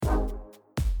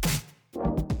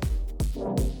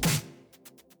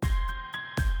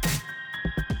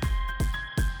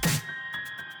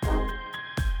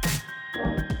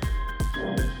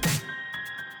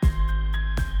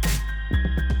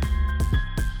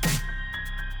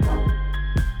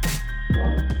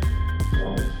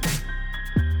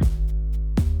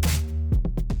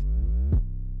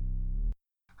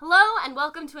and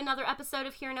welcome to another episode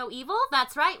of Hear No Evil.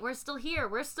 That's right, we're still here,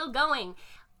 we're still going.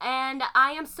 And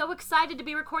I am so excited to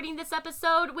be recording this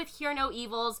episode with Hear No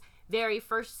Evil's very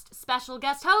first special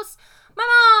guest host,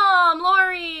 my mom,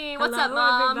 Lori. What's up,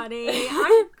 Mom? Hello, everybody.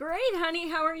 I'm great, honey.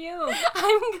 How are you?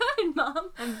 I'm good,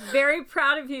 Mom. I'm very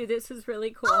proud of you. This is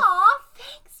really cool. Aw,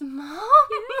 thanks, Mom.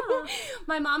 Yeah.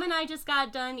 My mom and I just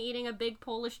got done eating a big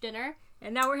Polish dinner.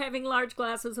 And now we're having large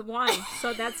glasses of wine,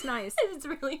 so that's nice. It's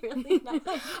really, really nice.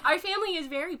 Our family is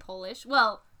very Polish.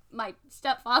 Well, my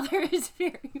stepfather is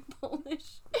very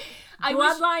Polish.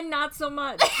 Bloodline, not so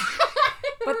much.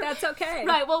 But that's okay.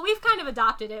 Right, well, we've kind of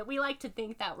adopted it. We like to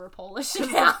think that we're Polish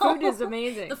now. The food is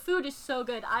amazing. The food is so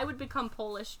good. I would become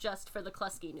Polish just for the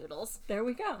Kluski noodles. There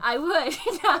we go. I would,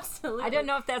 absolutely. I don't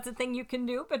know if that's a thing you can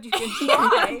do, but you can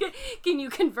try. Can you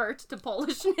convert to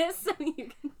Polishness? You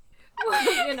can...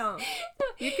 Well, you know,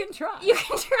 you can try. You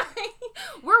can try.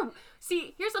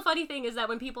 See, here's the funny thing is that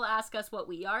when people ask us what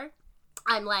we are,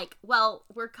 I'm like, well,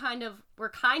 we're kind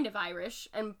of Irish,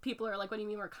 and people are like, what do you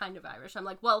mean we're kind of Irish? I'm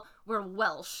like, well, we're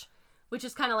Welsh, which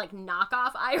is kind of like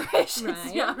knockoff Irish. Right.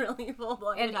 It's not really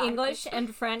full-blown And Irish. English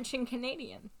and French and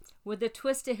Canadian with a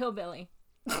twist of hillbilly.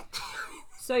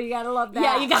 So you gotta love that.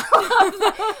 Yeah, you gotta love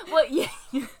that. Well, yeah,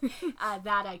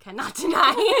 that I cannot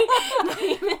deny, not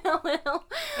even a little.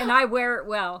 And I wear it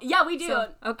well. Yeah, we do. So,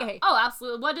 okay. Oh,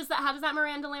 absolutely. What is that? How does that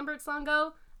Miranda Lambert song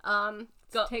go?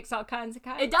 Go. Takes all kinds of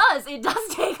kinds. It does. It does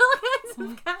take all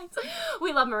kinds of kinds.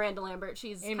 We love Miranda Lambert.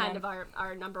 She's Amen. kind of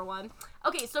our number one.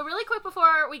 Okay, so really quick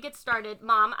before we get started,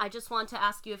 Mom, I just want to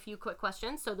ask you a few quick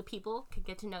questions so the people can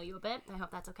get to know you a bit. I hope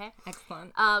that's okay.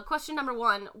 Excellent. Question number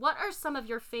one. What are some of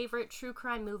your favorite true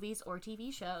crime movies or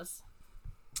TV shows?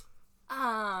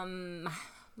 Law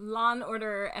and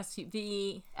Order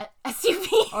SUV.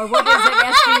 SUV. Or what is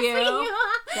it? SVU?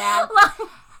 That.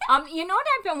 Well, You know what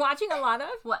I've been watching a lot of?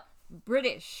 what?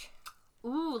 British.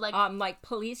 Ooh, Like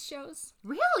police shows.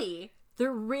 really?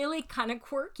 They're really kind of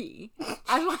quirky.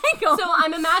 I like them. So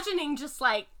I'm imagining just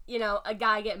like, a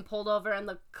guy getting pulled over and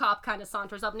the cop kind of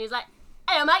saunters up and he's like,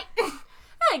 hey, mate,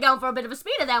 I ain't going for a bit of a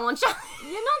speed of that one, shot.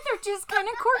 they're just kind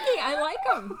of quirky. I like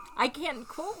them. I can't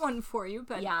quote one for you,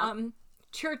 but Yeah.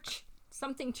 Church.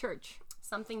 Something Church.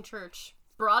 Something church.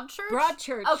 Broadchurch?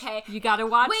 Broadchurch. Okay. You gotta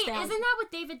watch Wait, that. isn't that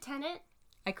with David Tennant?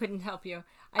 I couldn't help you.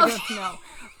 I don't know.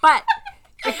 But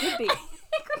it could be.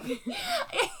 It could be.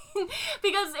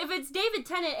 Because if it's David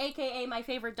Tennant, a.k.a. my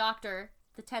favorite doctor,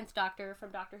 the 10th Doctor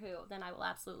from Doctor Who, then I will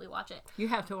absolutely watch it. You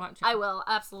have to watch it. I will,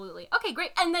 absolutely. Okay,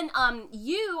 great. And then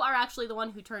you are actually the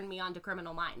one who turned me on to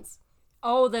Criminal Minds.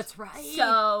 Oh, that's right.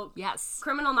 So, yes.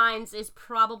 Criminal Minds is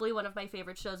probably one of my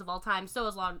favorite shows of all time. So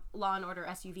is Law and Order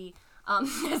SUV.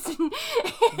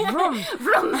 Vroom.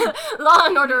 Vroom. Law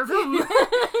and Order vroom.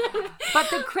 But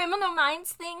the Criminal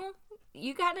Minds thing,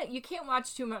 you can't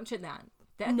watch too much of that.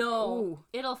 No, Ooh.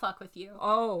 it'll fuck with you.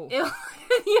 Oh. It'll fuck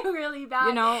with you really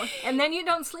bad. And then you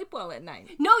don't sleep well at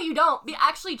night. No, you don't.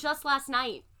 Actually, just last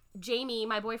night, Jamie,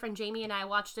 my boyfriend Jamie, and I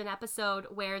watched an episode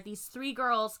where these 3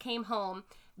 girls came home.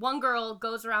 One girl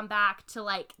goes around back to,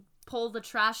 pull the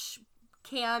trash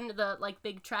can, the,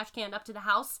 big trash can up to the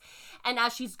house. And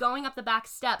as she's going up the back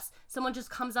steps, someone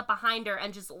just comes up behind her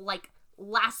and just,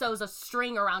 lassos a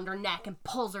string around her neck and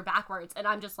pulls her backwards. And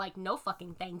I'm just like, no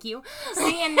fucking thank you.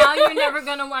 See, and now you're never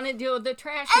going to want to deal with the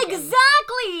trash again.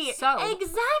 Exactly! So.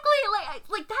 Exactly!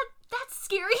 Like that's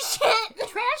scary shit.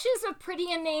 Trash is a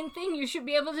pretty inane thing. You should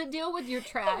be able to deal with your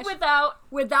trash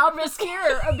Without the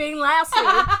scare of being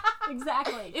lassoed.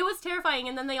 Exactly. It was terrifying,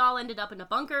 and then they all ended up in a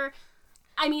bunker.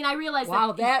 I mean, I realized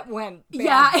Wow, that went bad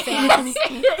yeah, fast.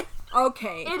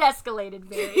 Okay. It escalated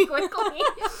very quickly.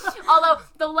 Although,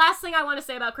 the last thing I want to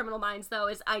say about Criminal Minds, though,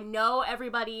 is I know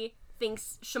everybody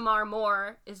thinks Shamar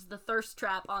Moore is the thirst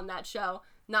trap on that show.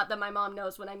 Not that my mom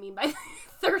knows what I mean by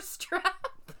thirst trap.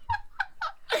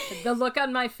 The look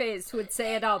on my face would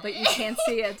say it all, but you can't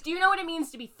see it. Do you know what it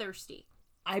means to be thirsty?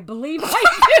 I believe I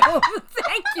do.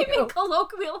 Thank I mean, you.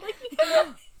 colloquially.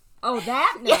 Oh,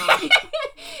 that now.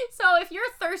 So if you're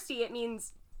thirsty, it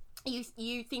means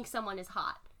you think someone is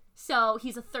hot. So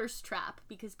he's a thirst trap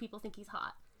because people think he's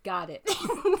hot. Got it.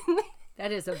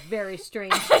 That is a very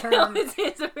strange term. No,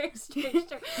 it's a very strange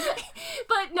term.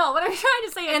 But no, what I'm trying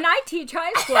to say is... And I teach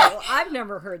high school. I've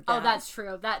never heard that. Oh, that's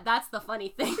true. That's the funny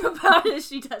thing about it.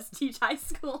 She does teach high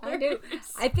school. I do.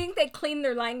 I think they clean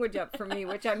their language up for me,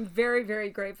 which I'm very,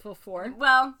 very grateful for.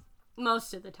 Well,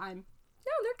 most of the time.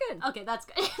 No, they're good. Okay, that's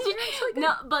good. They're actually good.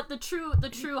 No, but the true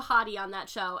hottie on that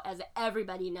show, as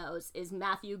everybody knows, is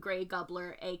Matthew Gray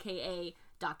Gubler, a.k.a.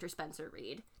 Dr. Spencer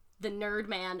Reed. The nerd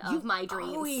man of my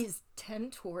dreams. You always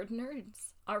tend toward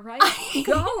nerds. All right,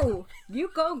 go.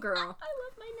 You go, girl. I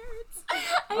love my nerds.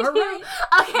 I All do. right.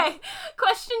 Okay,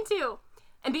 question 2.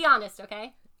 And be honest,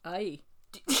 okay? Aye.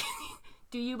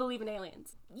 Do you believe in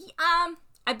aliens?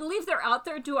 I believe they're out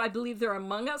there. Do I believe they're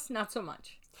among us? Not so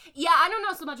much. Yeah, I don't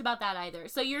know so much about that either.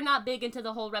 So you're not big into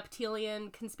the whole reptilian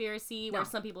conspiracy where No.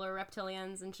 some people are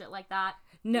reptilians and shit like that?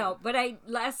 No, but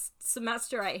last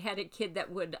semester I had a kid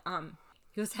that would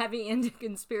he was heavy into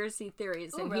conspiracy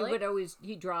theories, and really?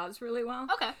 he draws really well.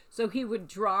 Okay. So he wowould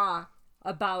draw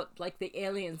about like the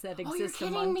aliens that you're exist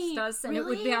kidding amongst me. us, and it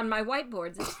would be Really? on my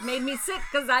whiteboards. It made me sick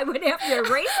because I would have to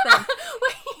erase them.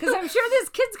 Because I'm sure this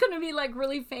kid's gonna be like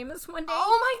really famous one day.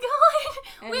 Oh my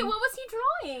god! Wait, And- what was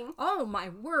he drawing? Oh my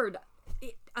word.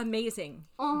 Amazing.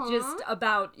 Just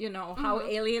about, how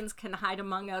aliens can hide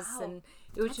among us. Wow. And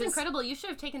it was That's just incredible. You should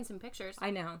have taken some pictures.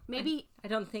 I know. Maybe I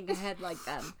don't think ahead like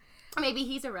them. maybe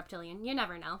he's a reptilian. You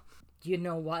never know. You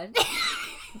know what?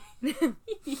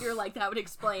 You're like, that would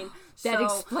explain That so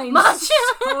explains much.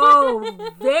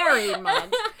 so very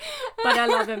much. But I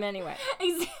love him anyway.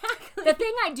 Exactly. The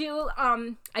thing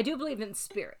I do believe in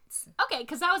spirits. Okay,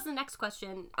 because that was the next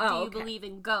question. Oh, Do you okay. believe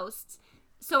in ghosts?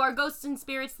 So are ghosts and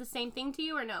spirits the same thing to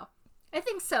you or no? I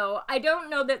think so. I don't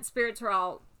know that spirits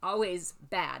are always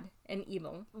bad and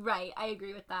evil. Right, I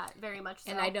agree with that very much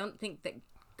so. And I don't think that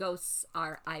ghosts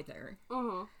are either.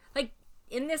 Mhm. Like,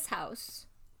 in this house,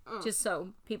 just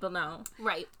so people know,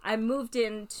 Right. I moved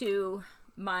into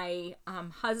my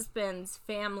husband's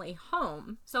family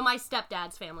home. So my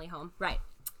stepdad's family home. Right.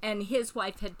 And his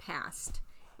wife had passed.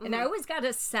 And I always got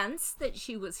a sense that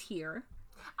she was here.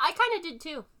 I kind of did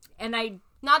too. And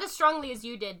Not as strongly as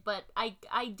you did, but I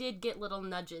did get little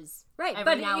nudges. right, every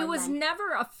but now it and was then.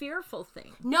 never a fearful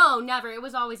thing. No, never. It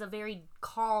was always a very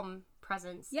calm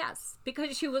presence. Yes,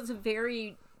 because she was a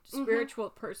very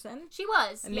spiritual person, She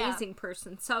was. amazing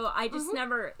person. So I just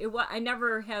I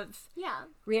never have Yeah.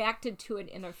 reacted to it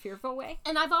in a fearful way.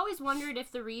 And I've always wondered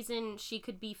if the reason she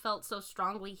could be felt so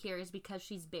strongly here is because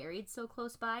she's buried so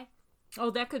close by. Oh,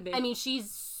 that could be. I mean,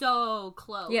 she's so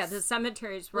close. yeah, the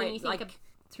cemetery's When right, you think like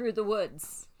through the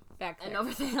woods back there. and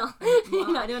over the hill.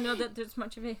 Well, I don't know that there's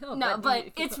much of a hill. No, but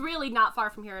if you it's go- really not far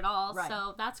from here at all. Right.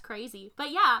 So that's crazy.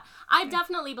 But yeah, I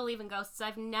definitely believe in ghosts.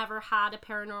 I've never had a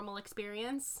paranormal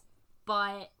experience,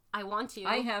 but I want to.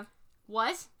 I have.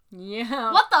 What?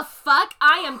 Yeah. What the fuck?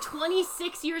 I am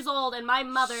 26 years old and my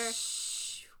mother...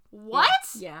 What?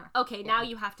 Yeah. Okay, now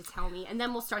you have to tell me, and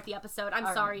then we'll start the episode. I'm All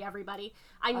right. sorry, everybody.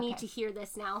 I need Okay. to hear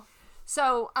this now.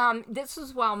 So, this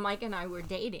was while Mike and I were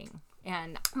dating,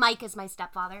 and Mike is my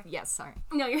stepfather. yes, sorry.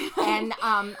 No, you're And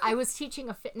I was teaching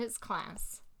a fitness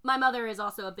class, My mother is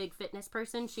also a big fitness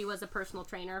person. She was a personal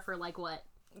trainer for like what?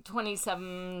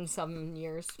 27 some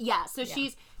years. Yeah, so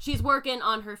she's working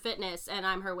on her fitness, and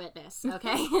I'm her witness.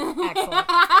 Okay. Excellent.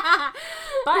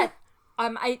 But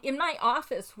I in my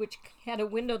office, which had a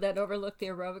window that overlooked the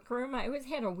aerobic room, I always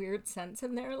had a weird sense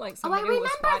in there, like Oh, I somebody remember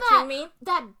was watching that. me.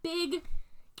 That big,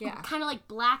 Yeah. kind of like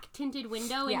black tinted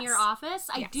window in Yes. your office.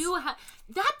 I Yes. do have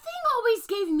that thing. Always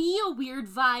gave me a weird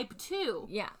vibe too.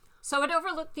 Yeah. So it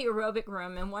overlooked the aerobic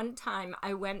room, and one time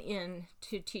I went in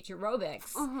to teach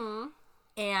aerobics,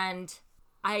 and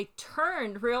I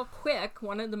turned real quick,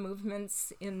 one of the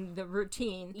movements in the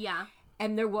routine, Yeah.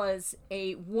 and there was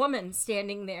a woman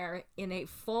standing there in a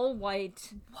full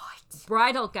white What?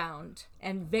 bridal gown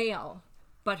and veil,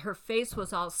 but her face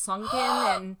was all sunken,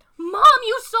 and Mom,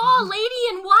 you saw a lady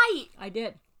in white. I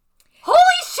did. Holy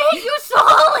shit, you saw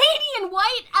a lady in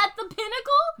white at the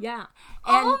Pinnacle? Yeah.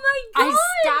 Oh And my I God.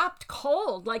 stopped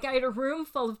cold. Like, I had a room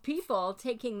full of people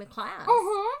taking the class,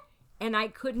 and I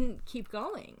couldn't keep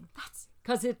going. That's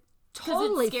Because it 'cause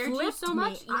totally it scared you flipped so me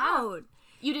much? Yeah. out.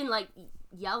 You didn't like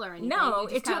yell or anything. No, You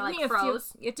just it took kinda, me like, a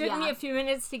froze. few. It took me a few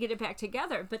minutes to get it back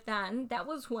together. But then that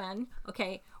was when.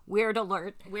 Okay, weird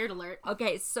alert. Weird alert.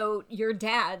 Okay, so your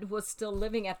dad was still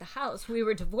living at the house. We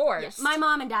were divorced. My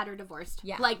mom and dad are divorced.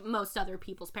 Yeah. Like most other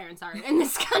people's parents are in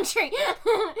this country.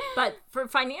 But for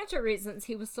financial reasons,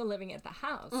 he was still living at the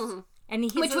house. And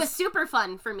he's Which a- was super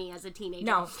fun for me as a teenager.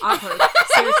 no awkward.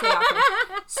 Seriously awkward.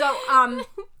 So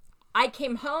I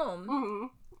came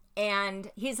home,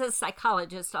 and he's a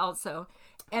psychologist also.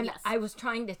 And Yes. I was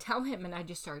trying to tell him, and I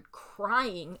just started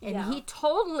crying. And Yeah. he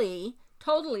totally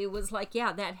was like,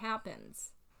 yeah, that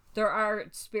happens. There are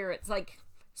spirits. Like,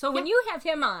 so when you have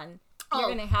him on, you're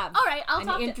going to have All right, I'll an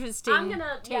talk interesting I'm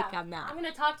gonna, take on that. I'm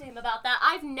gonna talk to him about that.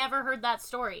 I've never heard that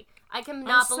story. I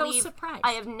cannot so believe surprised.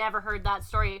 I have never heard that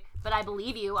story, but I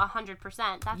believe you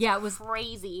 100%. That's Yeah, it was-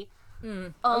 crazy.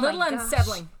 a Oh little my gosh.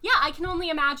 unsettling. Yeah, I can only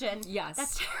imagine. Yes.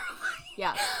 That's terrifying.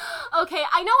 Yeah. Okay,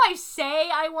 I know I say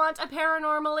I want a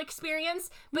paranormal experience,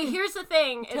 but here's the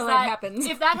thing: is Until it that happens.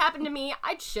 if that happened to me,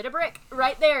 I'd shit a brick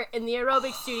right there in the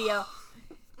aerobic studio.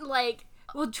 Like,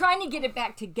 well, trying to get it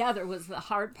back together was the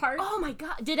hard part. oh my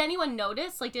God. Did anyone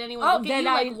notice? Like, did anyone look at you?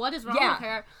 Like, what is wrong with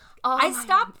her? Oh, I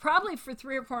stopped probably for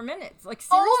 3 or 4 minutes. Like,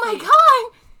 seriously. Oh my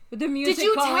God. With the music Did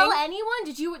you going. tell anyone?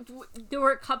 Did you? There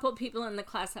were a couple people in the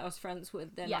class I was friends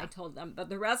with, then Yeah. I told them. But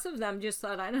the rest of them just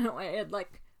thought, I don't know, I had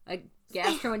like a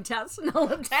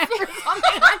gastrointestinal attack or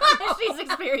something. She's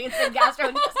experiencing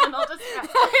gastrointestinal distress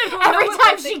every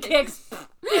time she kicks.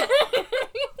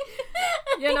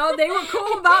 You know, they were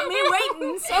cool about me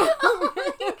waiting. So,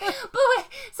 But wait,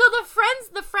 so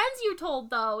the friends you told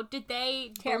though, did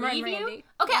they Tamara believe and you? Randy.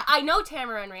 Okay, I know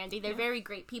Tamara and Randy. They're very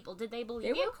great people. Did they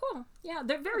believe they you? were cool. Yeah,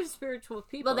 they're very spiritual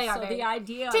people. Well, they are. So very, the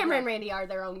idea of Tamara it- and Randy are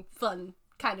their own fun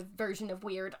kind of version of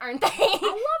weird, aren't they?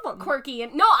 I love them. Quirky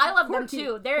and no, I love Quirky. them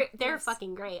too. They're Yes.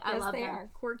 fucking great. I Yes, love they them. are.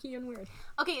 Quirky and weird.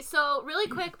 Okay, so really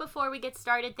quick before we get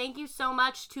started, thank you so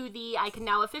much to the, I can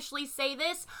now officially say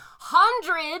this,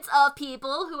 hundreds of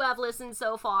people who have listened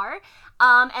so far,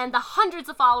 and the hundreds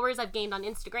of followers I've gained on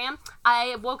Instagram. I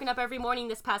have woken up every morning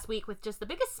this past week with just the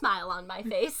biggest smile on my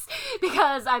face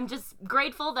because I'm just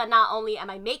grateful that not only am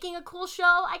I making a cool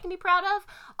show I can be proud of,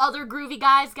 other groovy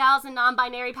guys, gals, and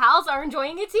non-binary pals are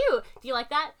enjoying it too. Do you like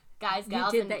that? Guys, You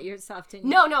gals, did and... that yourself, didn't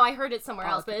you? No, I heard it somewhere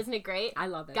else, okay. but isn't it great? I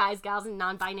love it. Guys, gals, and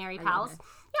non-binary love pals. it.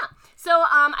 Yeah. So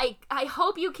I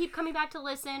hope you keep coming back to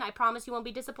listen. I promise you won't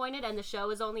be disappointed, and the show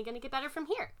is only going to get better from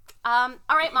here. All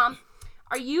right, Mom.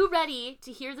 Are you ready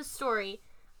to hear the story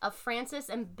of Frances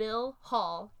and Bill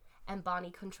Hall and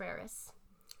Bonnie Contreras?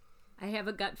 I have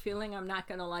a gut feeling I'm not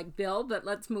going to like Bill, but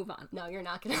let's move on. No, you're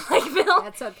not going to like Bill.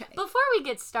 That's okay. Before we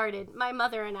get started, my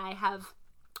mother and I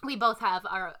we both have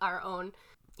our own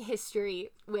history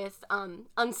with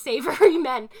unsavory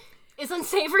men. Is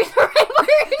unsavory the right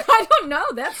word? I don't know.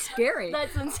 That's scary.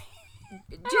 That's unsavory.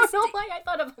 Just- I don't know why I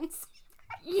thought of unsavory.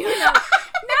 You know,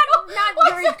 not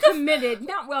very committed,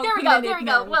 not well There we committed.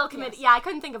 go. men. Well committed. Yes. Yeah, I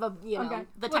couldn't think of Okay. the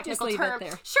We'll just technical leave it term.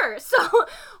 there. Sure. So we're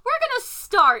gonna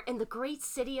start in the great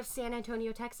city of San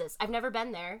Antonio, Texas. I've never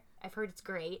been there. I've heard it's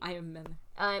great. I am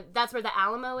men. That's where the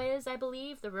Alamo is, I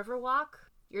believe. The Riverwalk.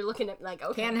 You're looking at like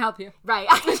okay. Can't help you. Right.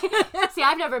 See,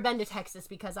 I've never been to Texas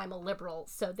because I'm a liberal,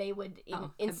 so they would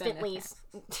I've been instantly.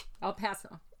 to El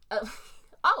Paso.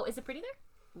 Oh, is it pretty there?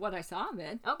 What I saw of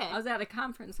it. Okay. I was at a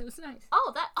conference. It was nice.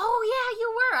 Oh, yeah,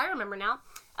 you were. I remember now.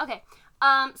 Okay.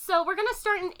 So we're gonna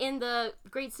start in the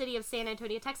great city of San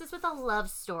Antonio, Texas, with a love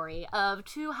story of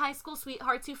 2 high school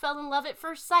sweethearts who fell in love at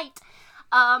first sight.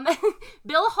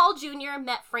 Bill Hall Jr.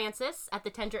 met Frances at the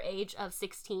tender age of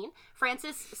 16.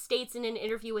 Frances states in an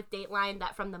interview with Dateline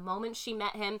that from the moment she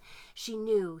met him, she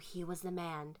knew he was the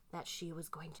man that she was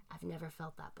going to. I've never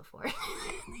felt that before.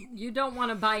 You don't want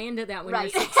to buy into that when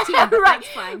Right. you're 16. But right.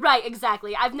 That's fine. Right,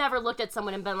 exactly. I've never looked at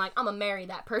someone and been like, I'm gonna marry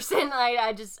that person.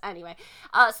 I just, anyway.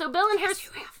 So Bill and her...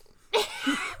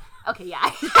 Okay,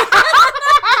 yeah.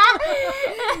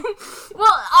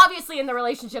 Well, obviously in the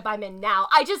relationship I'm in now,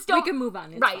 I just don't... We can move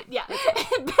on. It's Right, fine. yeah.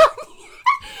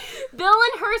 Bill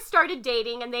and her started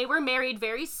dating, and they were married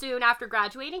very soon after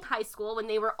graduating high school when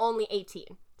they were only 18.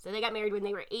 So they got married when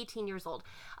they were 18 years old.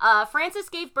 Frances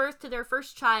gave birth to their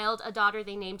first child, a daughter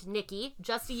they named Nikki,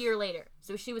 just a year later.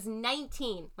 So she was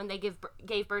 19 when they gave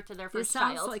birth to their This first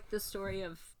sounds child. like the story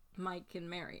of Mike and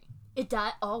Mary. It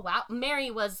does. Oh, wow. Mary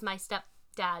was my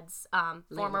stepdad's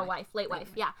former wife. Late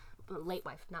wife. Yeah. Late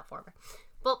wife, not former.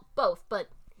 Well, both, but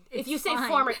if It's you say fine.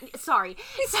 former, sorry.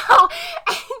 So,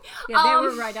 Yeah, they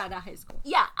were right out of high school.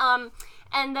 yeah.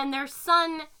 And then their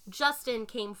son, Justin,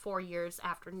 came 4 years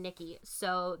after Nikki.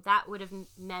 So that would have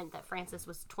meant that Frances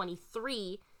was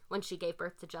 23 when she gave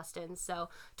birth to Justin. So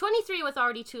 23 with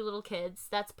already 2 little kids.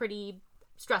 That's pretty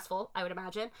stressful, I would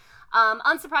imagine.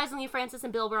 Unsurprisingly, Frances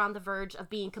and Bill were on the verge of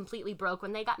being completely broke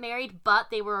when they got married, but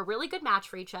they were a really good match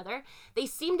for each other. They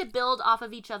seemed to build off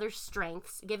of each other's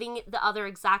strengths, giving the other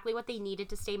exactly what they needed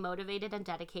to stay motivated and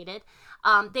dedicated.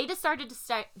 They decided to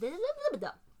start...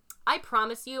 I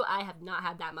promise you, I have not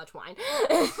had that much wine.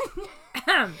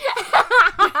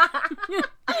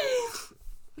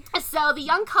 So the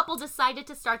young couple decided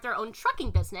to start their own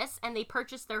trucking business, and they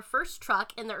purchased their first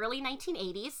truck in the early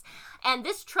 1980s. And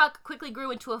this truck quickly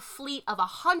grew into a fleet of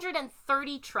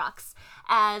 130 trucks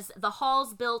as the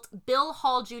Halls built Bill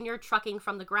Hall Jr. Trucking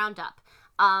from the ground up.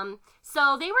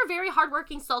 So they were very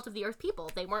hardworking, salt of the earth people.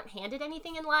 They weren't handed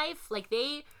anything in life. Like,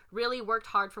 they really worked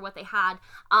hard for what they had.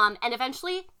 And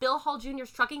eventually, Bill Hall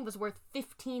Jr.'s trucking was worth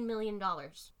 $15 million.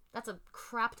 That's a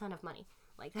crap ton of money.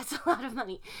 Like, that's a lot of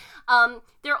money.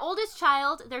 Their oldest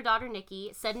child, their daughter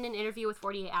Nikki, said in an interview with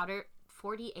 48 Otters.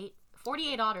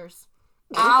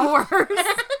 Hours.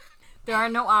 There are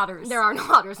no otters. There are no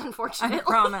otters, unfortunately. I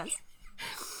promise.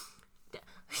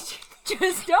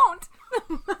 Just don't.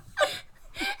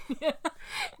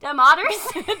 Them otters?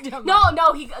 No,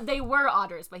 they were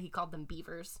otters, but he called them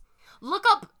beavers. Look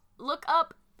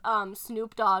up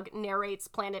Snoop Dogg narrates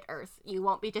Planet Earth. You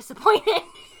won't be disappointed.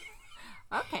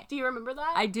 Okay. Do you remember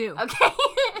that? I do. Okay.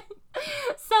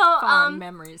 So, Fond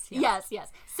memories. Yeah.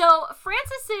 Yes. So,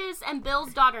 Francis's and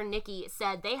Bill's daughter, Nikki,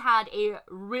 said they had a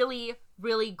really,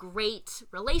 really great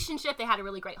relationship. They had a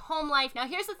really great home life. Now,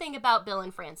 here's the thing about Bill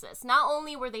and Francis. Not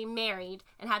only were they married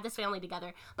and had this family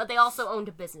together, but they also owned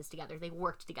a business together. They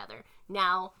worked together.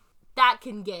 Now, that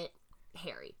can get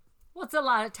hairy. Well, it's a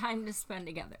lot of time to spend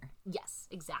together. Yes,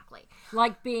 exactly.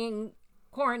 Like being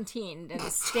quarantined and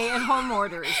stay-at-home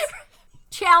orders.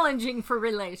 Challenging for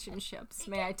relationships,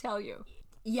 may I tell you.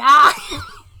 Yeah.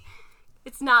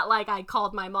 It's not like I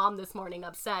called my mom this morning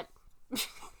upset.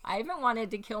 I haven't wanted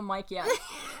to kill Mike yet.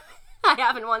 I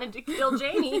haven't wanted to kill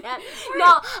Jamie yet.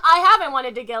 No, I haven't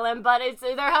wanted to kill him, but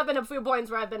there have been a few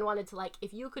points where I've been wanted to, like,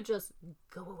 if you could just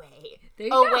go away. There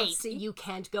you go, wait, see? you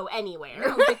can't go anywhere.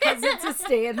 No, because it's a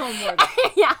stay-at-home order.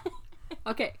 Yeah.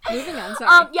 Okay, moving on,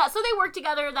 sorry. Yeah, so they worked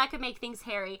together. That could make things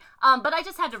hairy. But I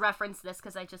just had to reference this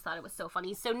because I just thought it was so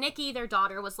funny. So Nikki, their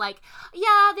daughter, was like,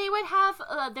 yeah, they would have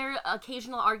their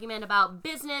occasional argument about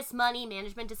business, money,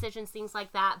 management decisions, things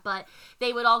like that. But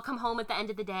they would all come home at the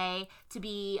end of the day to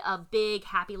be a big,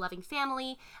 happy, loving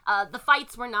family. The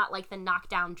fights were not like the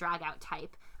knockdown, drag-out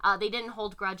type. They didn't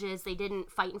hold grudges. They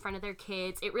didn't fight in front of their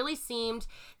kids. It really seemed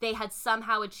they had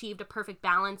somehow achieved a perfect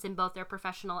balance in both their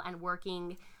professional and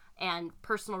working and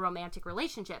personal romantic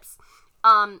relationships.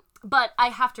 But I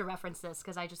have to reference this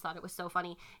because I just thought it was so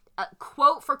funny.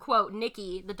 Quote for quote,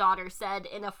 Nikki, the daughter, said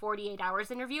in a 48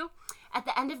 Hours interview, at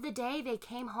the end of the day, they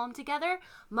came home together.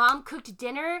 Mom cooked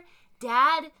dinner.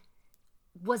 Dad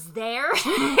was there.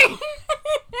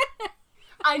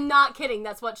 I'm not kidding.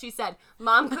 That's what she said.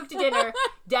 Mom cooked dinner.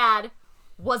 Dad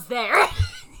was there.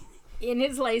 In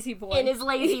his lazy boy.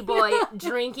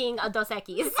 Drinking a Dos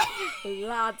Equis.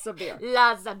 Lots of beer.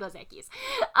 Lots of Dos Equis.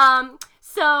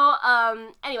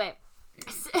 Anyway.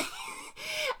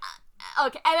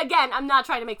 Okay, and again, I'm not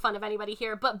trying to make fun of anybody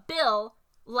here, but Bill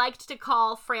liked to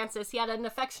call Francis, he had an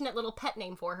affectionate little pet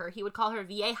name for her. He would call her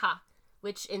Vieja,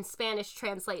 which in Spanish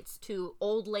translates to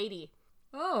old lady.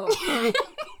 Oh.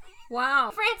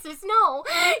 Wow. Francis, no.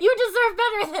 You deserve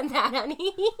better than that,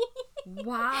 honey.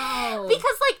 Wow.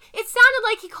 Because, it sounded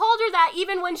like he called her that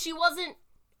even when she wasn't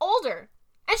older.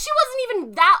 And she wasn't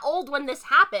even that old when this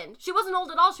happened. She wasn't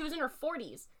old at all. She was in her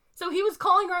 40s. So he was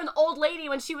calling her an old lady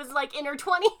when she was, in her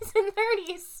 20s and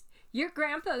 30s. Your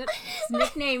grandpa's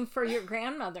nickname for your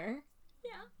grandmother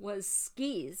was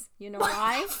Skis. You know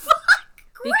why? Fuck!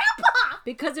 Grandpa!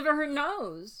 Because of her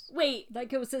nose. Wait.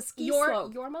 Like it was a ski Your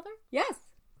slope. mother? Yes.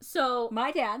 So,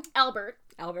 My dad. Albert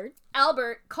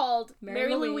called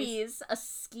Mary Louise Louise a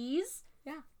skis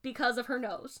Yeah. because of her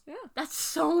nose. Yeah. That's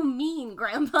so mean,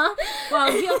 Grandpa.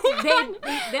 Well,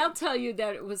 they'll tell you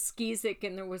that it was Skizik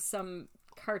and there was some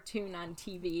cartoon on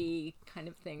TV kind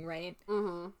of thing, right?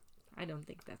 Mm-hmm. I don't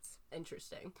think that's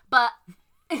interesting. But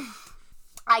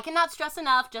I cannot stress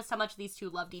enough just how much these two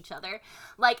loved each other.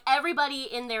 Everybody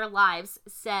in their lives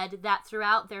said that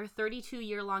throughout their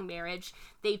 32-year-long marriage,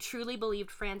 they truly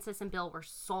believed Francis and Bill were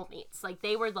soulmates.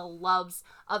 They were the loves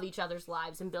of each other's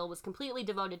lives, and Bill was completely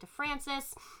devoted to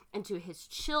Francis and to his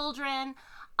children.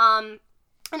 And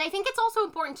I think it's also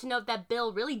important to note that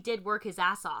Bill really did work his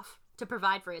ass off to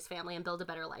provide for his family and build a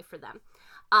better life for them.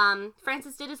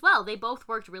 Francis did as well. They both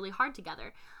worked really hard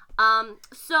together.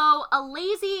 So a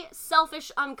lazy,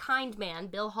 selfish, unkind man,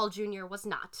 Bill Hall Jr. was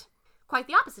not. Quite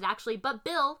the opposite, actually, but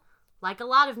Bill, like a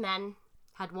lot of men,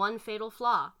 had one fatal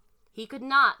flaw. He could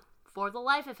not, for the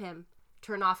life of him,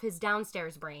 turn off his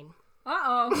downstairs brain.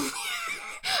 Uh-oh.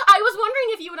 I was wondering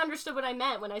if you would understood what I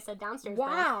meant when I said downstairs brain.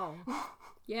 Wow.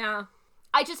 Yeah.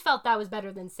 I just felt that was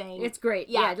better than saying... It's great.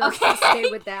 Yeah, let's okay. just stay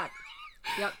with that.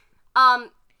 Yep.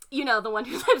 The one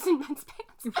who lives in men's pants.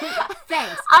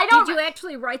 Thanks. I don't... Did you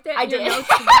actually write that in I your did. notes?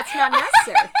 That's not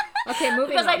necessary. Okay, moving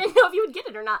because on. I didn't know if you would get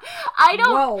it or not. I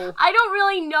Whoa. don't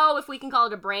really know if we can call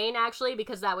it a brain, actually,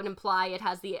 because that would imply it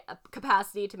has the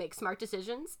capacity to make smart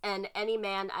decisions, and any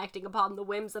man acting upon the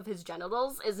whims of his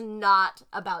genitals is not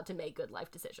about to make good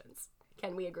life decisions.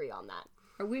 Can we agree on that?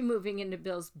 Are we moving into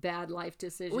Bill's bad life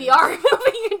decisions? We are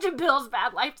moving into Bill's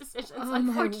bad life decisions, Oh,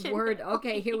 unfortunately. my word.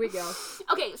 Okay, here we go.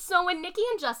 Okay, so when Nikki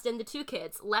and Justin, the two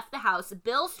kids, left the house,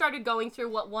 Bill started going through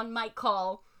what one might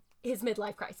call his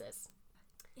midlife crisis.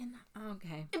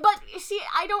 Okay. But see,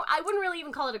 I wouldn't really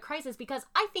even call it a crisis because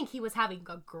I think he was having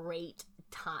a great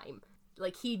time.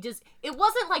 It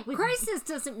wasn't like with... Crisis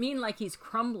doesn't mean like he's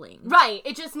crumbling. Right,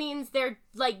 it just means they're,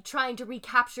 trying to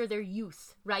recapture their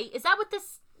youth, right? Is that what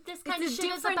this this kind of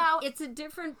shit is about. It's a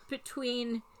difference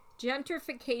between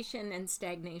gentrification and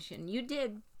stagnation. You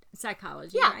did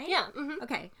psychology, right? Yeah. Mm-hmm.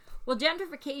 Okay. Well,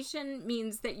 gentrification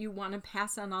means that you want to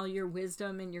pass on all your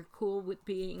wisdom and you're cool with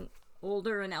being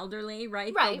older and elderly,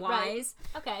 right? Right, or wise.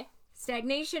 right. Okay.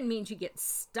 Stagnation means you get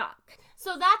stuck.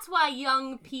 So that's why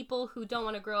young people who don't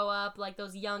want to grow up, like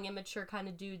those young, immature kind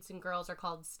of dudes and girls, are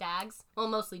called stags. Well,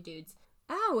 mostly dudes.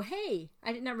 Oh, hey.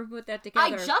 I didn't ever put that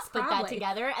together. I just put that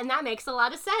together, and that makes a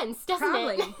lot of sense, doesn't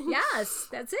it? Yes,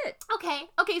 that's it.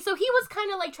 Okay, so he was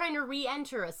kind of like trying to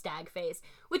re-enter a stag phase,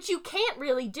 which you can't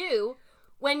really do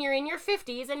when you're in your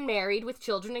 50s and married with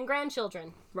children and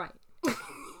grandchildren. Right.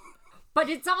 But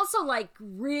it's also like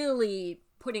really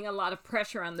putting a lot of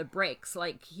pressure on the brakes.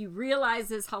 Like, he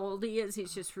realizes how old he is.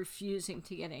 He's just refusing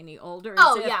to get any older.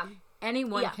 Yeah.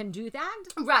 Anyone can do that?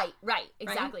 Right,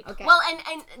 exactly. Right? Okay. Well,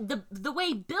 and the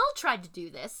way Bill tried to do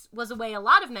this was a way a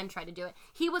lot of men try to do it.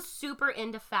 He was super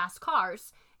into fast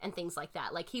cars and things like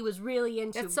that. Like, he was really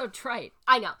into... That's so trite.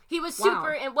 I know. He was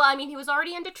super... Well, I mean, he was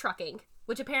already into trucking,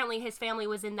 which apparently his family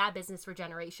was in that business for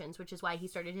generations, which is why he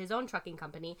started his own trucking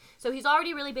company. So he's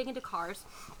already really big into cars.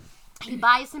 He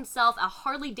buys himself a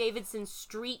Harley-Davidson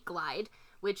Street Glide,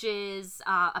 which is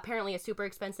apparently a super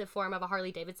expensive form of a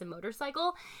Harley-Davidson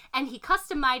motorcycle, and he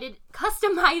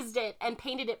customized it and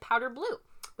painted it powder blue,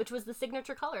 which was the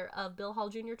signature color of Bill Hall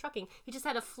Jr. Trucking. He just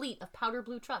had a fleet of powder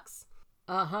blue trucks.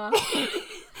 Uh-huh. No,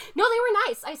 they were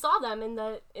nice. I saw them in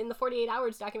the 48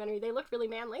 Hours documentary. They looked really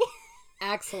manly.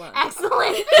 Excellent.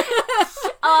 Okay.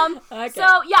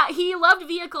 So, yeah, he loved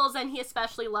vehicles, and he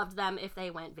especially loved them if they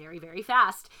went very, very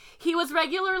fast. He was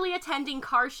regularly attending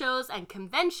car shows and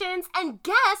conventions, and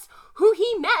guess who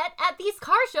he met at these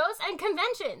car shows and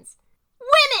conventions?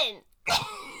 Women!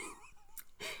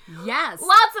 Yes.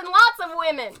 Lots and lots of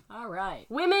women. All right.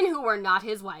 Women who were not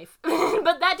his wife.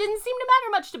 But that didn't seem to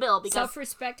matter much to Bill, because...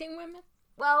 Self-respecting women?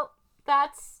 Well...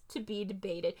 That's to be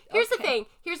debated. Here's the thing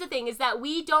is that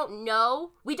we don't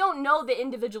know the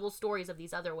individual stories of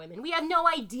these other women. We have no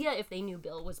idea if they knew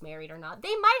Bill was married or not.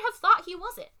 They might have thought he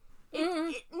wasn't.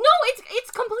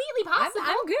 It's completely possible.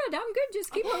 I'm good.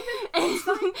 Just keep moving. It's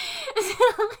fine.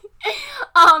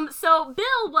 So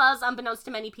Bill was, unbeknownst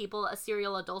to many people, a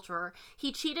serial adulterer.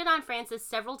 He cheated on Frances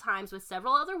several times with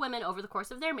several other women over the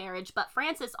course of their marriage, but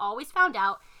Frances always found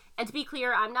out. And to be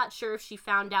clear, I'm not sure if she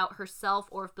found out herself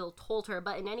or if Bill told her,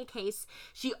 but in any case,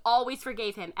 she always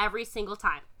forgave him every single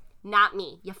time. Not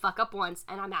me. You fuck up once,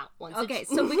 and I'm out. Okay,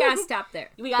 so we gotta stop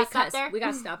there. We gotta stop there? We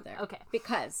gotta stop there. Okay.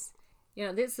 Because,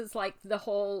 this is like the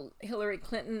whole Hillary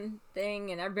Clinton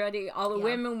thing, and all the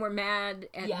women were mad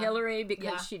at Hillary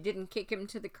because she didn't kick him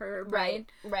to the curb, right?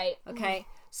 Right. Okay.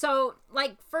 So,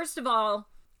 first of all,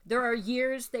 there are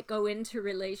years that go into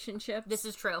relationships. This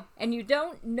is true. And you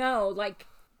don't know,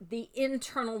 the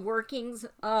internal workings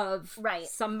of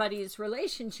somebody's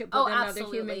relationship with another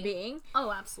human being.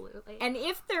 Oh, absolutely. And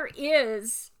if there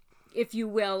is, if you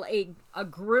will, a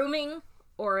grooming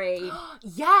or a...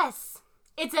 Yes!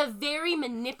 It's a very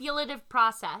manipulative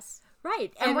process.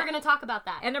 Right. And we're going to talk about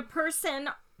that. And a person,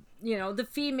 the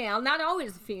female, not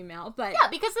always the female, but... Yeah,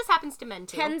 because this happens to men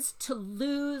too. Tends to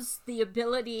lose the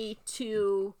ability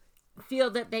to...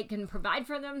 feel that they can provide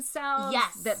for themselves,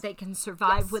 that they can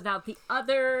survive without the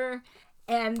other,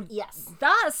 and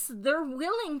thus they're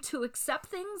willing to accept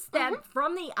things that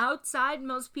from the outside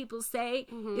most people say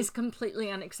is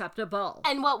completely unacceptable.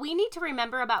 And what we need to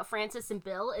remember about Frances and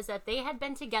Bill is that they had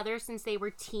been together since they were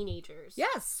teenagers.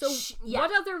 Yes, so what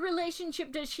other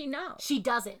relationship does she know? She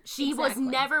doesn't. She was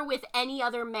never with any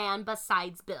other man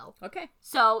besides Bill. Okay.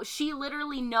 So she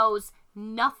literally knows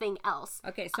nothing else.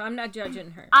 Okay, so I'm not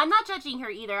judging her. I'm not judging her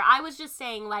either. I was just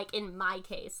saying, in my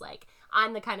case,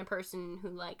 I'm the kind of person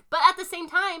who, but at the same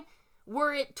time,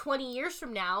 were it 20 years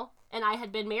from now, and I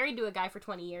had been married to a guy for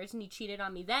 20 years, and he cheated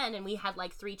on me then, and we had,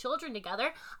 3 children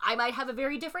together, I might have a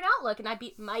very different outlook, and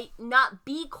might not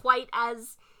be quite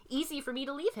as easy for me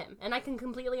to leave him, and I can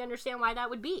completely understand why that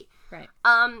would be. Right.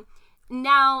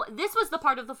 Now, this was the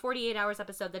part of the 48 Hours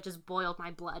episode that just boiled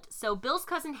my blood. So, Bill's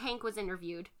cousin Hank was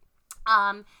interviewed.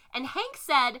 And Hank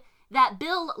said that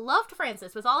Bill loved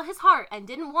Frances with all his heart and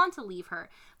didn't want to leave her.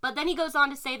 But then he goes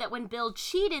on to say that when Bill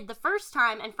cheated the first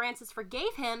time and Frances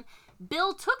forgave him,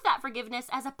 Bill took that forgiveness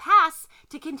as a pass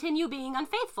to continue being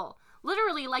unfaithful.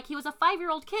 Literally, like he was a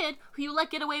 5-year-old kid who you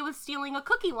let get away with stealing a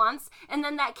cookie once, and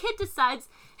then that kid decides,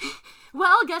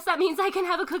 well, guess that means I can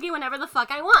have a cookie whenever the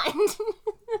fuck I want.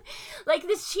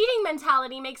 This cheating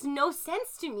mentality makes no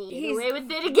sense to me. He's away with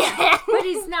it again. But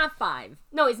he's not 5.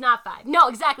 No, he's not 5. No,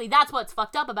 exactly. That's what's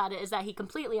fucked up about it, is that he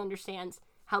completely understands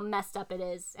how messed up it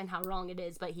is and how wrong it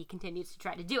is, but he continues to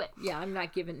try to do it. Yeah, I'm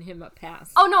not giving him a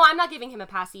pass. Oh no, I'm not giving him a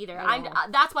pass either.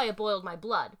 That's why it boiled my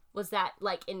blood. Was that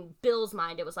like in Bill's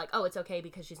mind, it was like, oh, it's okay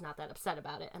because she's not that upset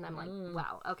about it, and I'm like,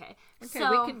 wow, okay. Okay, so,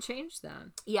 we can change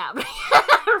that. Yeah,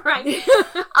 right.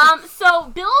 So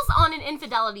Bill's on an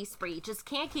infidelity spree, just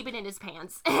can't keep it in his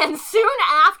pants, and soon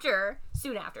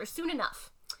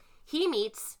enough, he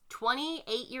meets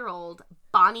 28-year-old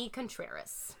Bonnie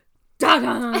Contreras.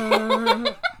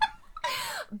 Da-da!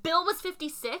 Bill was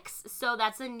 56, so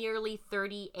that's a nearly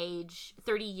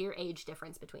 30-year age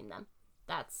difference between them.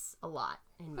 That's a lot,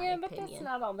 in my opinion. Yeah, but that's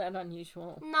not all that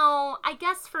unusual. No, I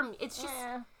guess for me, it's just...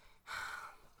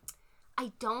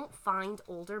 I don't find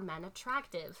older men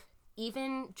attractive.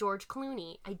 Even George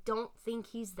Clooney, I don't think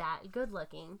he's that good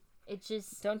looking. It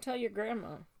just... Don't tell your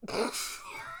grandma.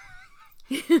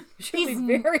 She'll be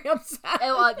very upset.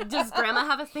 Does Grandma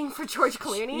have a thing for George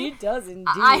Clooney? She does indeed.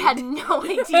 I had no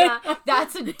idea.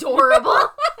 That's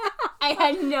adorable. I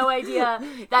had no idea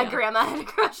that Grandma had a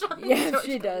crush on Yeah, George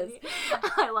she Clooney. does.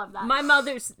 I love that. My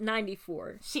mother's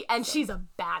 94. She's a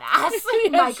badass.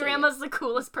 My grandma's the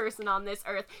coolest person on this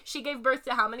earth. She gave birth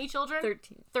to how many children?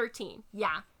 13.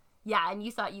 Yeah. Yeah, and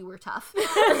you thought you were tough.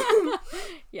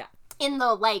 Yeah. In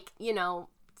the,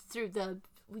 through the...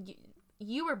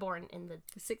 You were born in the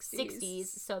 60s,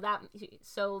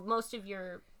 so most of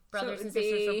your brothers and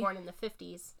sisters were born in the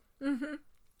 50s. Mm-hmm.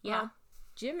 Yeah. Well,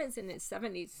 Jim is in his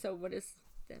 70s, so what is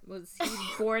that? Was he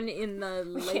born in the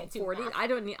late 40s? I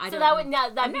don't know.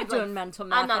 I'm not doing mental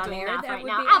math. I'm not doing math right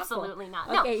now. Absolutely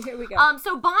not. Okay, here we go.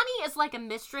 So Bonnie is like a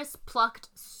mistress plucked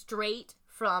straight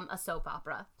from a soap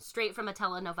opera, straight from a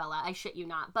telenovela. I shit you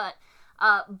not. But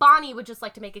Bonnie would just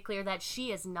like to make it clear that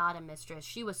she is not a mistress.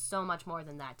 She was so much more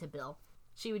than that to Bill.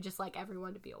 She would just like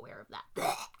everyone to be aware of that.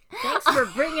 Thanks for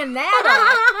bringing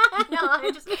that up. No,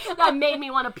 that made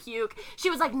me want to puke. She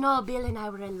was like, no, Bill and I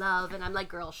were in love. And I'm like,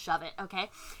 girl, shove it, okay?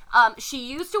 She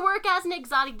used to work as an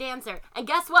exotic dancer. And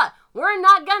guess what? We're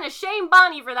not going to shame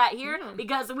Bonnie for that here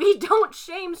because we don't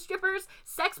shame strippers,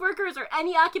 sex workers, or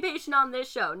any occupation on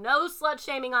this show. No slut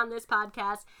shaming on this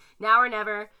podcast. Now or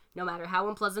never, no matter how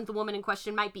unpleasant the woman in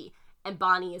question might be. And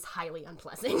Bonnie is highly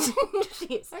unpleasant. She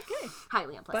is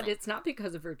highly unpleasant. But it's not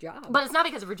because of her job.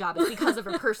 It's because of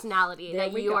her personality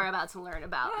that you are about to learn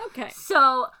about. Okay.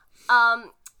 So,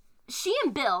 she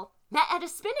and Bill met at a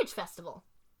spinach festival.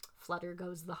 Flutter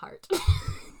goes the heart.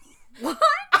 What?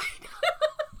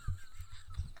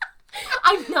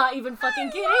 I'm not even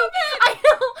fucking kidding. I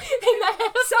know. They met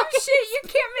at some shit you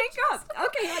can't make up.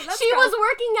 Okay, let's She go. was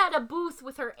working at a booth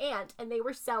with her aunt, and they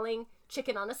were selling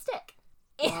chicken on a stick.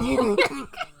 They were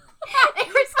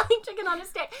selling chicken on a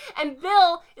stick. And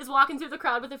Bill is walking through the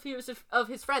crowd with a few of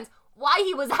his friends. Why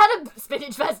he was at a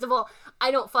spinach festival, I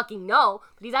don't fucking know.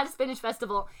 But he's at a spinach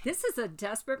festival. This is a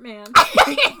desperate man.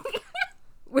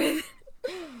 with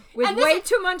way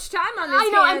too much time on his hands. I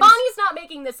know, and Bonnie's not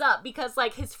making this up because,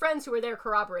 his friends who were there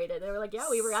corroborated. They were like, yeah,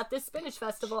 we were at this spinach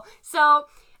festival. So,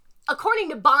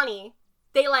 according to Bonnie,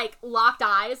 they, locked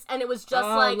eyes, and it was just,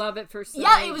 love it for sight.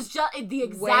 Yeah, it was just the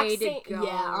exact way same. To go.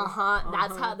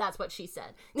 Yeah, that's what she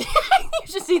said. You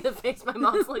should see the face my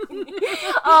mom's looking at me.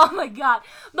 Oh, my God.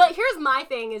 But here's my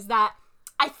thing, is that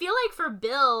I feel like for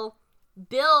Bill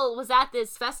was at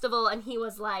this festival, and he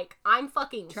was like, I'm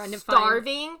fucking trying to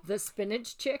starving. Find the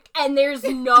spinach chick? And there's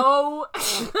no...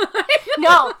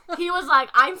 No, he was like,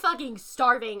 I'm fucking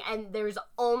starving, and there's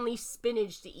only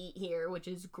spinach to eat here, which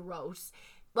is gross.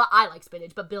 Well, I like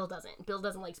spinach, but Bill doesn't. Bill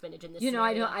doesn't like spinach in this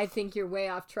scenario. I think you're way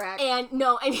off track. And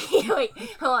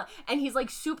he's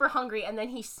super hungry, and then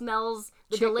he smells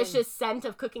the delicious scent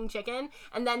of cooking chicken,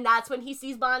 and then that's when he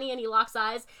sees Bonnie, and he locks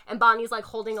eyes, and Bonnie's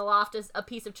holding aloft a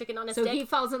piece of chicken on a stick. So he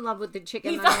falls in love with the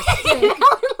chicken on a stick.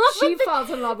 She falls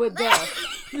in love with Bill.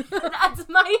 That's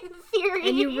my theory.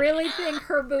 And you really think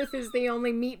her booth is the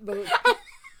only meat booth?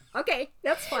 Okay,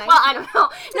 that's fine. Well, I don't know.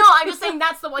 No, I'm just saying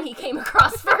that's the one he came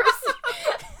across first.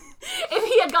 If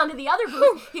he had gone to the other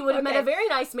booth, he would have met a very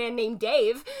nice man named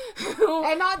Dave.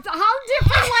 And how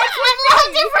different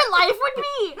life would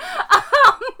be.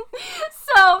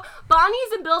 So,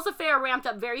 Bonnie's and Bill's affair ramped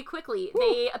up very quickly.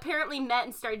 They apparently met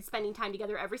and started spending time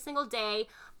together every single day.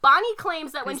 Bonnie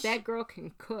claims that when that girl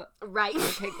can cook. Right.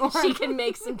 She can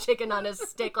make some chicken on a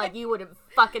stick like you wouldn't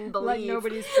fucking believe.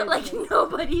 Like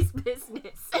nobody's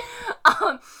business.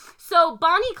 So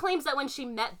Bonnie claims that when she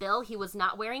met Bill, he was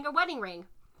not wearing a wedding ring,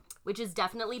 which is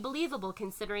definitely believable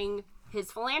considering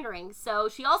his philandering. So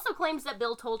she also claims that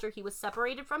Bill told her he was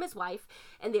separated from his wife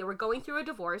and they were going through a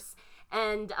divorce,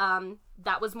 and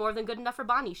that was more than good enough for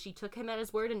Bonnie. She took him at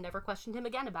his word and never questioned him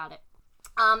again about it.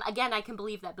 Again, I can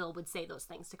believe that Bill would say those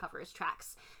things to cover his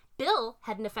tracks. Bill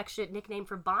had an affectionate nickname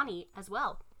for Bonnie as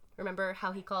well. Remember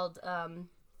how he called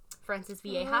Frances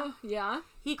Vieja? Yeah.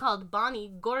 He called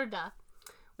Bonnie Gorda,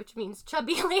 which means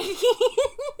chubby lady.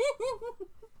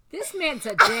 This man's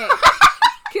a dick.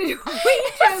 Could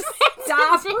we just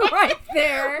stop right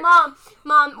there?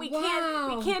 Mom, we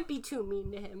can't be too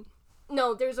mean to him.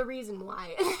 No, there's a reason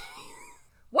why.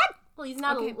 What? Well, he's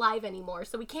not alive anymore,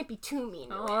 so we can't be too mean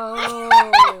to him.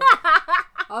 Oh.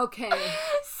 Okay.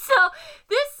 So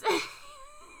this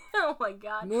oh my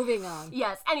god. Moving on.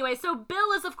 Yes. Anyway, so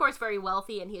Bill is of course very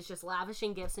wealthy, and he's just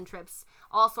lavishing gifts and trips,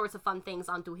 all sorts of fun things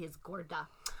onto his Gorda.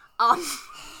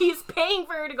 He's paying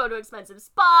for her to go to expensive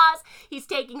spas. He's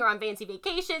taking her on fancy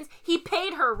vacations. He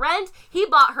paid her rent. He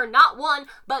bought her not one,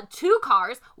 but 2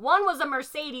 cars. One was a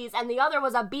Mercedes and the other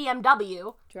was a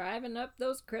BMW. Driving up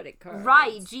those credit cards.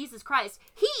 Right, Jesus Christ.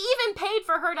 He even paid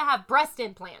for her to have breast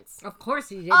implants. Of course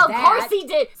he did Of course he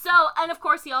did. So, and of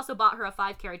course he also bought her a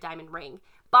 5-carat diamond ring.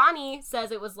 Bonnie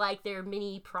says it was like their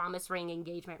mini promise ring,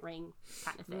 engagement ring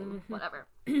kind of thing. Whatever.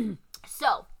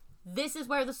 So, this is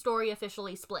where the story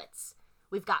officially splits.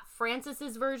 We've got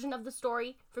Frances's version of the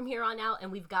story from here on out,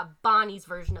 and we've got Bonnie's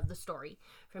version of the story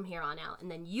from here on out. And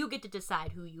then you get to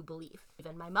decide who you believe.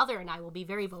 And my mother and I will be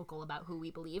very vocal about who we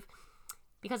believe,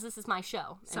 because this is my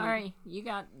show. Sorry, you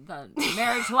got the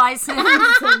marriage license,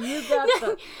 and you got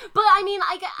the... But, I mean,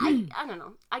 I don't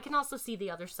know. I can also see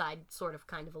the other side, sort of,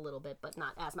 kind of a little bit, but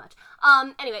not as much.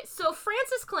 Anyway, so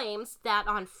Frances claims that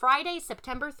on Friday,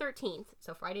 September 13th,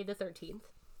 so Friday the 13th,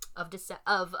 of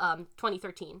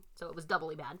 2013, so it was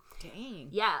doubly bad. Dang.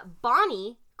 Yeah,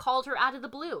 Bonnie called her out of the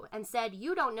blue and said,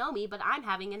 "You don't know me, but I'm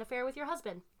having an affair with your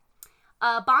husband."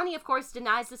 Bonnie, of course,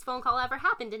 denies this phone call ever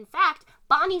happened. In fact,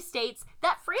 Bonnie states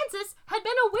that Frances had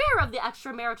been aware of the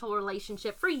extramarital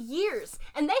relationship for years,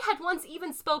 and they had once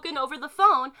even spoken over the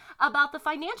phone about the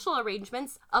financial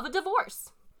arrangements of a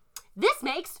divorce. This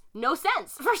makes no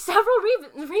sense for several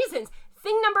reasons.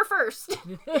 Thing number first.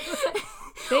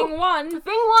 Thing one,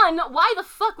 why the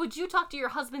fuck would you talk to your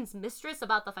husband's mistress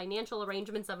about the financial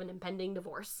arrangements of an impending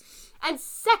divorce? And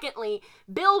secondly,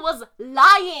 Bill was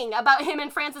lying about him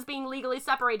and Frances being legally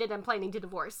separated and planning to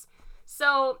divorce.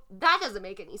 So that doesn't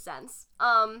make any sense.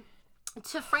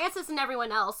 To Frances and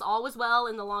everyone else, all was well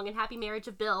in the long and happy marriage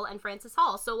of Bill and Frances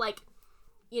Hall. So, like,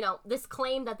 you know, this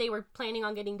claim that they were planning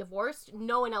on getting divorced,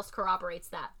 no one else corroborates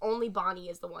that. Only Bonnie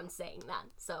is the one saying that.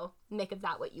 So make of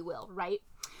that what you will, right?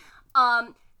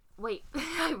 Wait,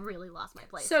 I really lost my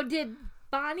place. So did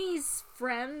Bonnie's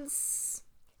friends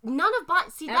none of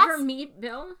Bonnie ever meet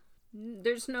Bill?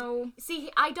 There's no... See,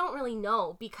 I don't really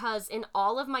know, because in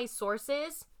all of my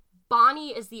sources,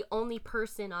 Bonnie is the only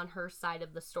person on her side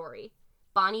of the story.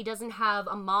 Bonnie doesn't have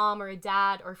a mom or a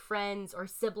dad or friends or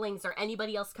siblings or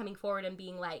anybody else coming forward and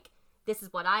being like, this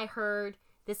is what I heard,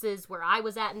 this is where I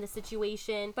was at in the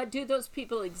situation. But do those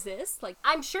people exist? Like,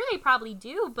 I'm sure they probably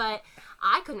do, but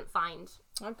I couldn't find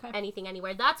anything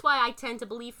anywhere. That's why I tend to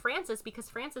believe Frances, because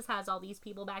Frances has all these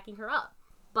people backing her up.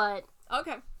 But,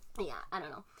 okay. Yeah, I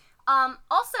don't know.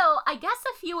 Also, I guess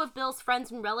a few of Bill's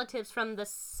friends and relatives from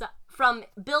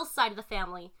Bill's side of the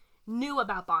family knew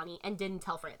about Bonnie and didn't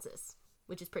tell Frances,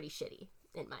 which is pretty shitty,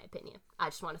 in my opinion. I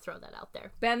just want to throw that out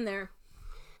there. Been there.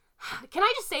 Can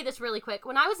I just say this really quick?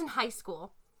 When I was in high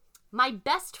school, my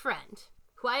best friend,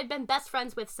 who I had been best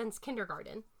friends with since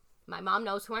kindergarten, my mom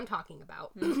knows who I'm talking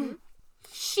about,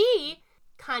 she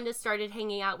kind of started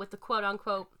hanging out with the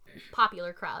quote-unquote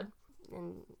popular crowd.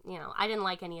 And, you know, I didn't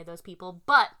like any of those people,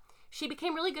 but she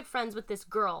became really good friends with this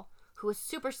girl who was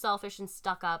super selfish and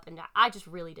stuck up, and I just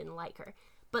really didn't like her.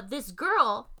 But this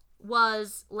girl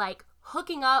was, like,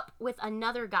 hooking up with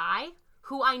another guy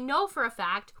who I know for a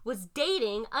fact was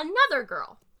dating another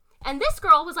girl. And this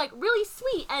girl was, like, really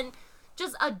sweet and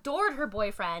just adored her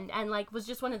boyfriend and, like, was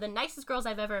just one of the nicest girls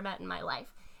I've ever met in my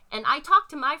life. And I talked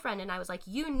to my friend and I was like,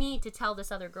 you need to tell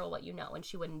this other girl what you know, and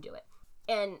she wouldn't do it.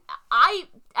 And I,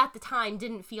 at the time,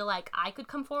 didn't feel like I could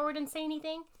come forward and say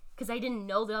anything because I didn't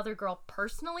know the other girl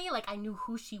personally. Like, I knew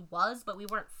who she was, but we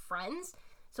weren't friends.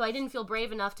 So I didn't feel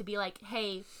brave enough to be like,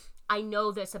 hey, I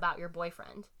know this about your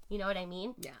boyfriend. You know what I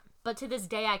mean? Yeah. But to this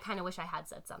day, I kind of wish I had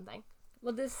said something.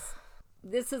 Well, this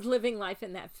is living life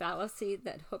in that fallacy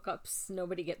that hookups,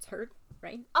 nobody gets hurt,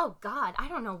 right? Oh, God. I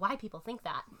don't know why people think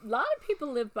that. A lot of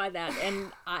people live by that,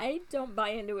 and I don't buy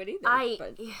into it either.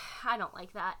 I don't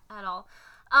like that at all.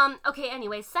 Okay,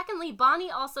 anyway. Secondly,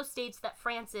 Bonnie also states that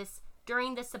Frances,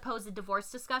 during this supposed divorce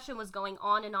discussion, was going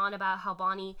on and on about how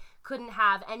Bonnie couldn't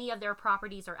have any of their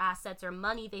properties or assets or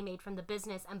money they made from the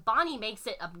business, and Bonnie makes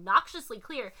it obnoxiously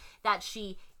clear that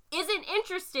she isn't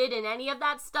interested in any of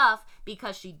that stuff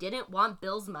because she didn't want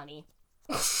Bill's money.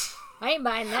 I ain't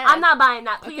buying that. I'm not buying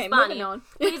that. Please, Okay, Bonnie. moving on.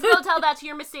 Please go tell that to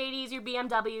your Mercedes, your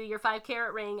BMW, your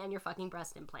 5-carat ring, and your fucking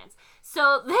breast implants.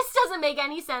 So this doesn't make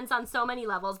any sense on so many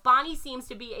levels. Bonnie seems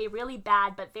to be a really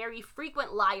bad but very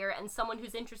frequent liar and someone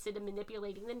who's interested in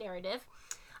manipulating the narrative.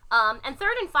 And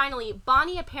third and finally,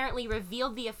 Bonnie apparently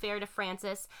revealed the affair to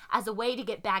Frances as a way to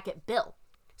get back at Bill.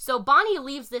 So Bonnie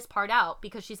leaves this part out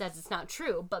because she says it's not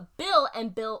true, but Bill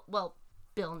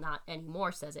not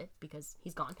anymore says it because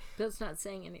he's gone. Bill's not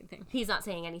saying anything. He's not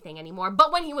saying anything anymore.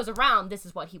 But when he was around, this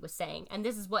is what he was saying. And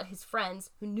this is what his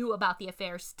friends who knew about the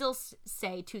affair still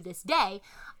say to this day.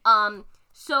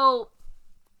 So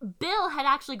Bill had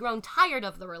actually grown tired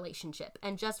of the relationship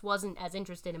and just wasn't as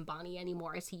interested in Bonnie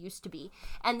anymore as he used to be.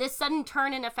 And this sudden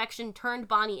turn in affection turned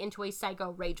Bonnie into a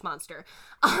psycho rage monster.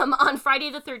 On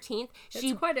Friday the 13th,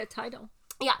 That's quite a title.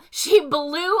 Yeah, she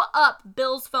blew up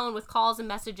Bill's phone with calls and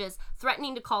messages,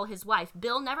 threatening to call his wife.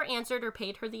 Bill never answered or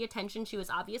paid her the attention she was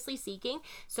obviously seeking,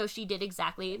 so she did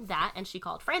exactly that, and she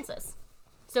called Frances.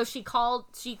 So she called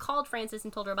Frances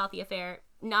and told her about the affair,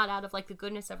 not out of, like, the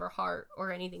goodness of her heart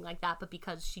or anything like that, but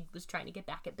because she was trying to get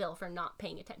back at Bill for not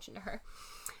paying attention to her.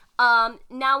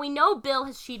 Now, we know Bill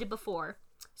has cheated before,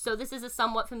 so this is a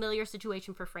somewhat familiar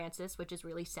situation for Frances, which is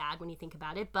really sad when you think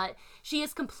about it, but she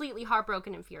is completely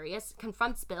heartbroken and furious,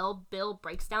 confronts Bill. Bill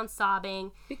breaks down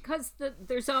sobbing. Because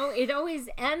it always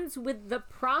ends with the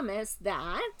promise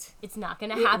that it's not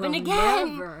going to happen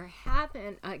again. Never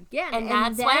happen again. And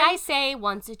that's why I say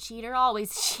once a cheater,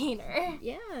 always a cheater.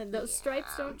 Yeah, those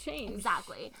stripes don't change.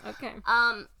 Exactly. Okay.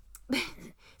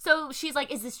 So she's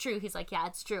like, is this true? He's like, yeah,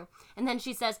 it's true. And then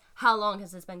she says, how long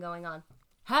has this been going on?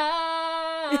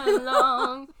 How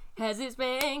long has it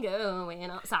been going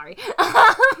on? Sorry.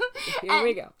 Here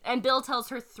we go. And Bill tells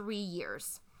her 3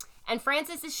 years. And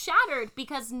Frances is shattered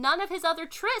because none of his other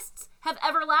trysts have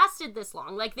ever lasted this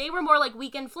long. Like, they were more like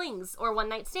weekend flings or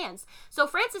one-night stands. So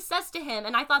Frances says to him,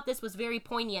 and I thought this was very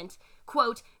poignant,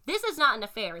 quote, "This is not an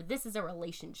affair, this is a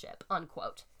relationship,"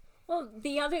 unquote. Well,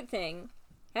 the other thing,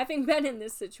 having been in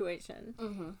this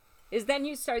situation, is then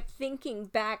you start thinking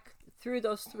back through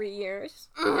those 3 years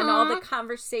and all the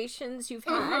conversations you've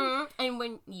had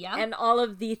and all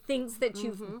of the things that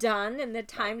you've done and the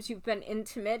times you've been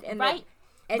intimate and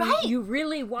you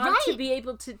really want to be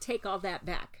able to take all that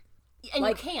back. And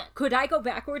you can't. Could I go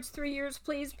backwards 3 years,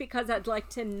 please? Because I'd like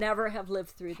to never have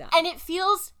lived through that. And it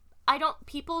feels,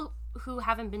 people who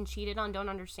haven't been cheated on don't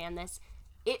understand this.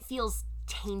 It feels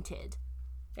tainted.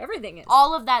 Everything is.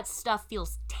 All of that stuff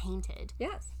feels tainted.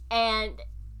 Yes. And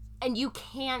you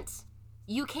can't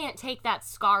take that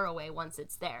scar away once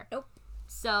it's there. Nope.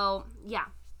 So, yeah.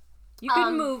 You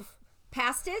can move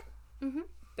past it,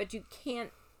 but you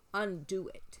can't undo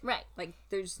it. Right. Like,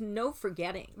 there's no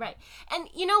forgetting. Right. And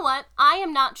you know what? I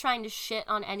am not trying to shit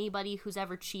on anybody who's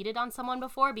ever cheated on someone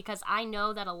before, because I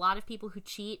know that a lot of people who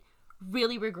cheat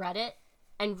really regret it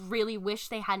and really wish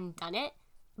they hadn't done it.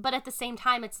 But at the same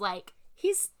time, it's like...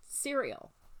 He's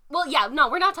serial. Well, yeah, no,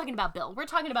 we're not talking about Bill. We're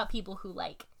talking about people who,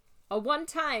 like... A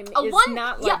one-time is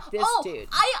not yeah, like this dude.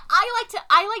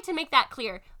 I like to make that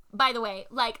clear. By the way,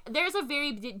 like, there's a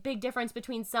very big difference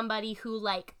between somebody who,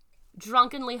 like,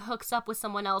 drunkenly hooks up with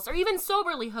someone else, or even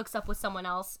soberly hooks up with someone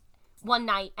else one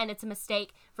night and it's a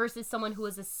mistake, versus someone who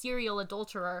is a serial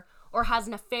adulterer or has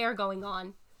an affair going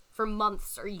on for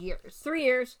months or years. 3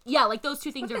 years. Yeah, like, those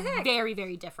two things are very,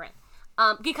 very different.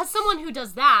 Because someone who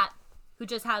does that, who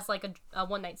just has, like, a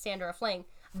one-night stand or a fling,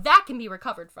 that can be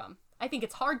recovered from. I think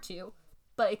it's hard to,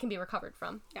 but it can be recovered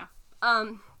from. Yeah.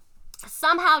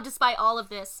 Somehow, despite all of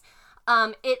this,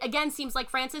 it again seems like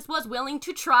Frances was willing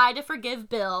to try to forgive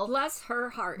Bill. Bless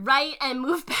her heart. Right, and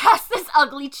move past this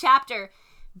ugly chapter.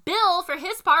 Bill, for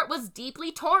his part, was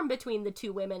deeply torn between the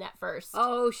two women at first.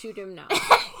 Oh, shoot him now.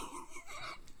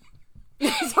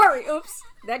 Sorry, oops.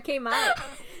 That came out.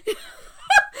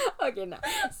 Okay, no.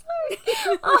 Sorry.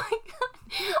 Oh my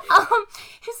god.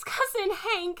 His cousin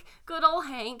Hank, good old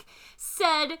Hank,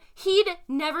 said he'd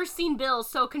never seen Bill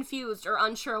so confused or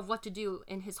unsure of what to do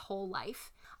in his whole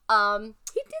life.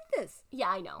 He did this. Yeah,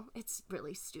 I know. It's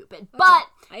really stupid. Okay. But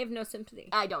I have no sympathy.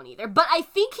 I don't either. But I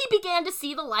think he began to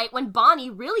see the light when Bonnie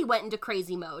really went into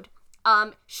crazy mode.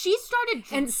 She started...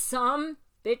 And some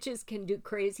bitches can do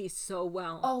crazy so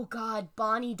well. Oh god,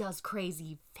 Bonnie does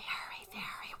crazy very,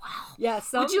 very well. Yeah,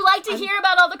 would you like to hear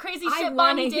about all the crazy shit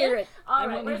Bonnie did? Hear it. All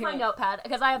right, where's my notepad?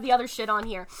 Because I have the other shit on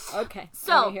here. Okay,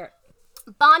 so I hear it.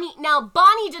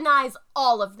 Bonnie denies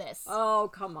all of this.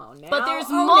 Oh, come on now. But there's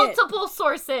own multiple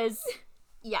sources.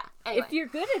 Yeah, anyway. If you're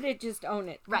good at it, just own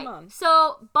it. Come on.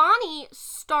 So Bonnie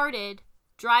started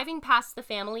driving past the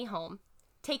family home,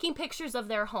 taking pictures of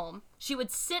their home. She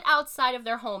would sit outside of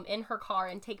their home in her car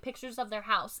and take pictures of their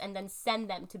house and then send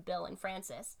them to Bill and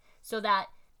Frances so that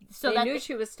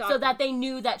she was stalking. So that they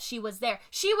knew that she was there.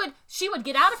 She would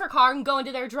get out of her car and go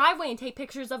into their driveway and take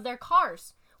pictures of their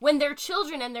cars when their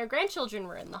children and their grandchildren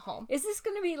were in the home. Is this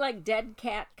going to be like dead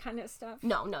cat kind of stuff?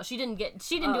 No, she didn't do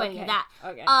any of that.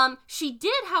 Okay. She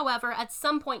did, however, at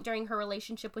some point during her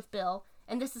relationship with Bill,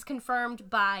 and this is confirmed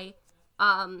by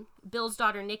Bill's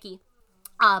daughter Nikki,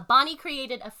 Bonnie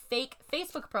created a fake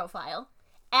Facebook profile,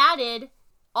 added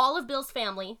all of Bill's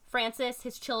family, Frances,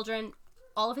 his children,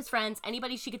 all of his friends,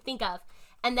 anybody she could think of,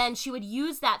 and then she would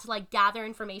use that to like gather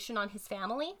information on his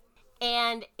family.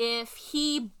 And if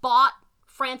he bought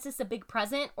Frances a big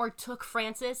present or took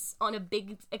Frances on a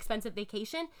big expensive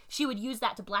vacation, she would use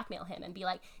that to blackmail him and be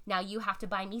like, now you have to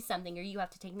buy me something or you have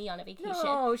to take me on a vacation.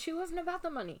 No, she wasn't about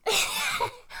the money.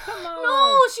 Come on.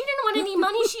 No, she didn't want any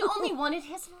money. She only wanted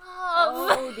his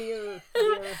love. Oh, dear.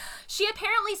 She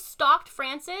apparently stalked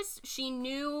Frances. She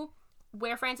knew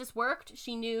where Frances worked.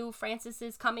 She knew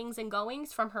Frances's comings and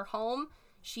goings from her home.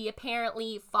 She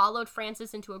apparently followed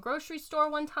Frances into a grocery store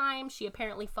one time. She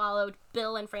apparently followed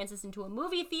Bill and Frances into a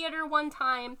movie theater one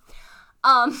time.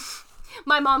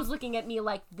 My mom's looking at me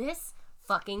like, this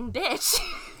fucking bitch.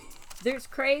 There's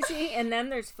crazy, and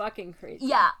then there's fucking crazy.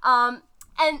 Yeah,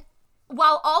 and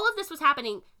while all of this was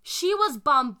happening, she was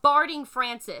bombarding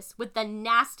Frances with the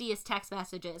nastiest text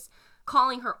messages,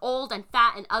 calling her old and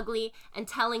fat and ugly and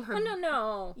telling her...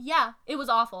 No. Yeah, it was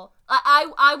awful.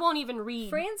 I won't even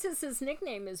read. Frances's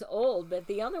nickname is old, but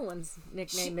the other one's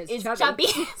nickname is chubby.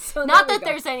 So Not that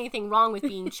there's anything wrong with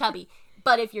being chubby,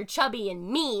 but if you're chubby and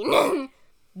mean,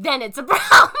 then it's a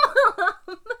problem.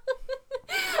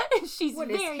 She's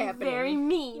very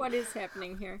mean. What is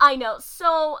happening here? I know.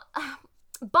 So,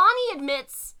 Bonnie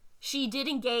admits she did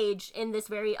engage in this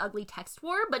very ugly text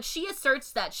war, but she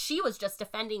asserts that she was just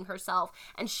defending herself,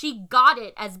 and she got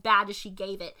it as bad as she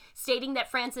gave it, stating that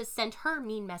Frances sent her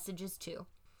mean messages too.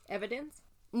 Evidence?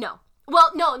 No.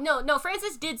 Well, no.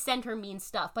 Frances did send her mean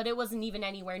stuff, but it wasn't even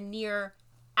anywhere near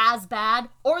as bad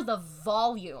or the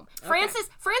volume. Okay.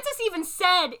 Frances even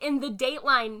said in the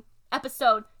Dateline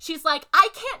episode, she's like, I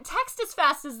can't text as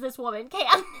fast as this woman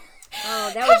can.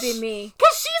 Oh, that would be me.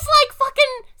 Because she's like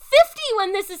fucking 50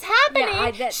 when this is happening.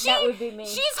 Yeah, that would be me.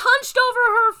 She's hunched over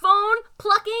her phone,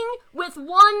 plucking with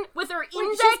her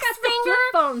index finger.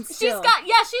 The phone still.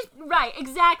 She's right,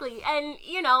 exactly. And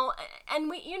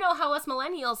we how us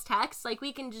millennials text, like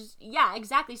we can just, yeah,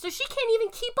 exactly. So she can't even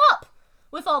keep up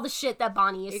with all the shit that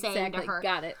Bonnie is saying to her.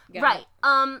 Got it. Right.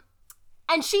 And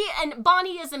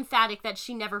Bonnie is emphatic that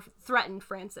she never threatened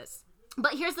Frances.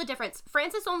 But here's the difference.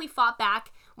 Frances only fought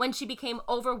back when she became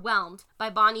overwhelmed by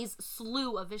Bonnie's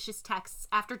slew of vicious texts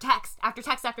after text after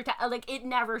text after text. Like, it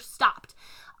never stopped.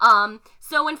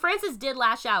 So when Frances did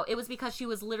lash out, it was because she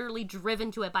was literally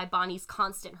driven to it by Bonnie's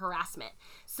constant harassment.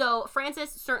 So Frances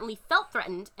certainly felt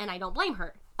threatened, and I don't blame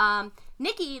her.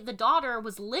 Nikki, the daughter,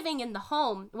 was living in the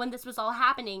home when this was all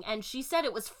happening, and she said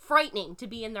it was frightening to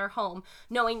be in their home,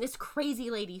 knowing this crazy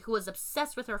lady who was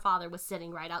obsessed with her father was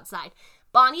sitting right outside.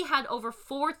 Bonnie had over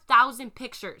 4,000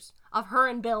 pictures of her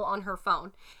and Bill on her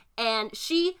phone, and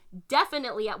she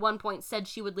definitely at one point said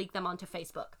she would leak them onto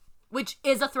Facebook, which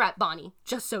is a threat, Bonnie,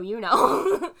 just so you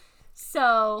know.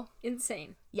 So...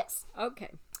 insane. Yes. Okay.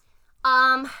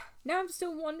 Now I'm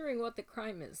still wondering what the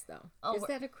crime is, though. Is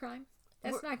that a crime?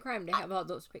 That's not a crime to have all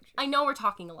those pictures. I know we're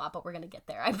talking a lot, but we're going to get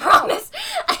there, I promise.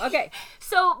 Okay.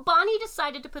 So Bonnie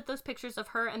decided to put those pictures of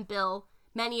her and Bill,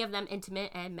 many of them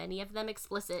intimate and many of them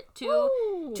explicit, to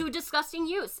disgusting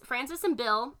use. Frances and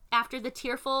Bill, after the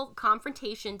tearful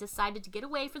confrontation, decided to get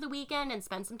away for the weekend and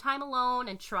spend some time alone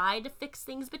and try to fix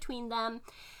things between them.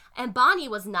 And Bonnie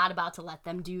was not about to let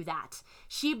them do that.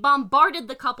 She bombarded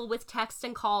the couple with texts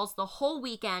and calls the whole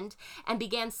weekend and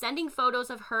began sending photos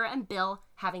of her and Bill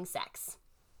having sex.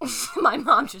 My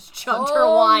mom just chugged her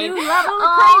wine. New level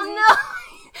of crazy. No.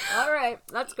 All right,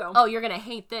 let's go. Oh, you're going to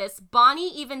hate this.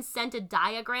 Bonnie even sent a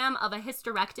diagram of a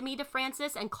hysterectomy to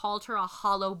Frances and called her a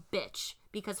hollow bitch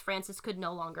because Frances could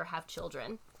no longer have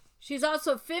children. She's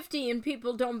also 50 and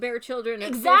people don't bear children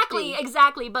at 50.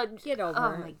 Exactly, but... Get over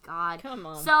Oh, it. my God. Come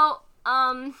on. So,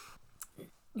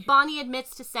 Bonnie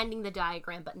admits to sending the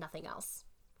diagram, but nothing else.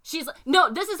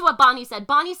 No, this is what Bonnie said.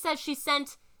 Bonnie said she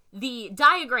sent the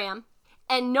diagram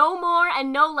and no more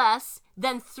and no less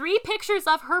than 3 pictures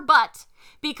of her butt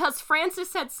because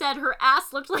Frances had said her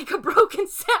ass looked like a broken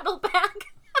saddlebag.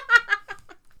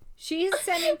 She's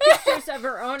sending pictures of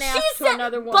her own ass to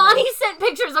another woman. Bonnie sent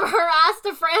pictures of her ass to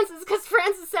to Frances because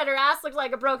Frances said her ass looked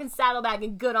like a broken saddlebag,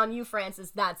 and good on you,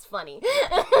 Frances. That's funny.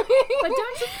 But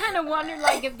don't you kind of wonder,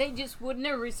 like, if they just wouldn't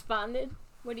have responded?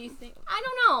 What do you think? I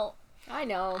don't know. I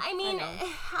know. I mean,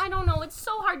 I don't know. It's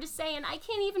so hard to say, and I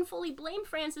can't even fully blame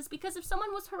Frances because if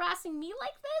someone was harassing me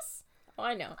like this,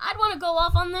 I know. I'd want to go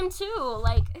off on them too.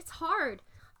 Like, it's hard.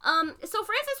 So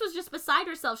Frances was just beside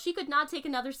herself. She could not take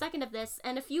another second of this,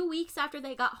 and a few weeks after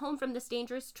they got home from this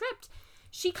dangerous trip,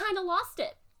 she kind of lost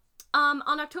it.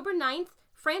 On October 9th,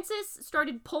 Frances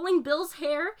started pulling Bill's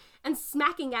hair and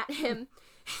smacking at him.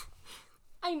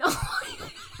 I know.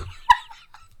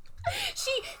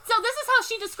 So this is how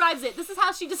she describes it.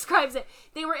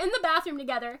 They were in the bathroom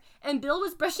together, and Bill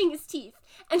was brushing his teeth,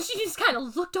 and she just kind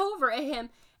of looked over at him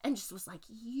and just was like,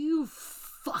 "You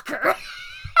fucker,"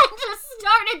 and just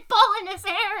started pulling his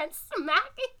hair and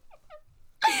smacking.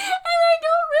 And I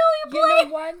don't really blame You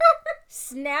know what? her.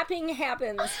 Snapping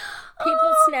happens.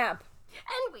 People snap.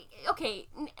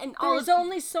 And There's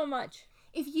only so much.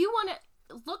 if you want to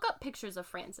look up pictures of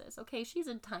Frances, okay? She's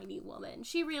a tiny woman.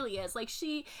 She really is. Like,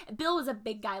 Bill was a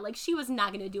big guy. Like, she was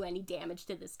not going to do any damage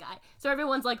to this guy. So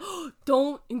everyone's like, oh,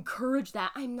 don't encourage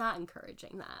that. I'm not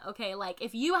encouraging that, okay? Like,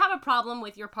 if you have a problem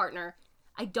with your partner,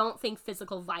 I don't think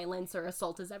physical violence or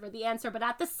assault is ever the answer. But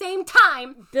at the same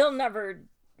time... Bill never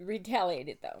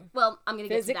retaliated, though. Well, I'm going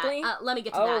to get to that. Let me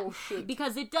get to that. Shoot.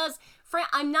 Because it does...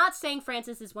 I'm not saying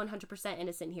Frances is 100%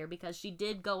 innocent here because she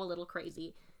did go a little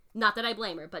crazy. Not that I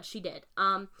blame her, but she did.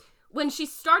 When she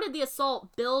started the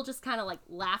assault, Bill just kind of, like,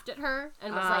 laughed at her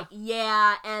and was like,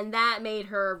 yeah, and that made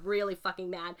her really fucking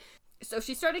mad. So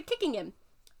she started kicking him,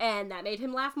 and that made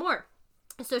him laugh more.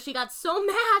 So she got so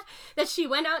mad that she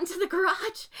went out into the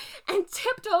garage and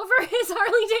tipped over his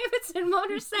Harley-Davidson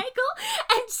motorcycle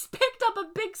and picked up a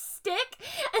big stick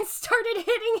and started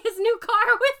hitting his new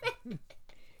car with it.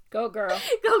 Go girl.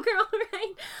 Go girl,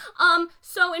 right?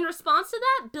 So in response to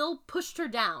that, Bill pushed her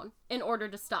down in order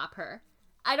to stop her.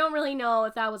 I don't really know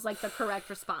if that was, like, the correct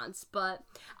response, but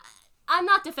I'm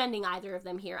not defending either of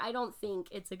them here. I don't think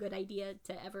it's a good idea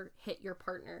to ever hit your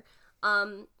partner.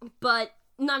 But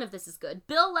none of this is good.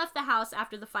 Bill left the house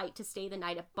after the fight to stay the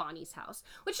night at Bonnie's house,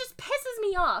 which just pisses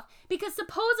me off because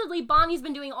supposedly Bonnie's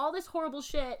been doing all this horrible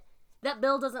shit that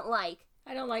Bill doesn't like.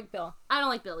 I don't like Bill. I don't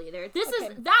like Bill either.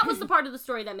 That was the part of the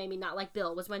story that made me not like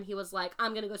Bill, was when he was like,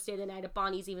 I'm gonna go stay the night at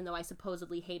Bonnie's even though I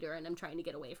supposedly hate her and I'm trying to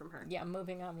get away from her. Yeah,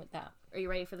 moving on with that. Are you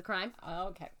ready for the crime?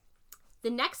 Okay. The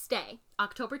next day,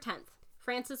 October 10th,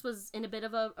 Frances was in a bit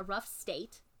of a rough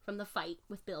state from the fight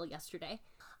with Bill yesterday.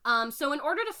 So in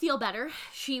order to feel better,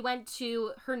 she went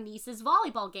to her niece's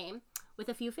volleyball game with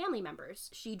a few family members.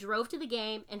 She drove to the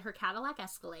game in her Cadillac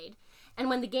Escalade, and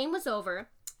when the game was over,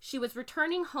 she was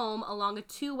returning home along a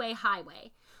two-way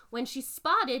highway when she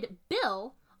spotted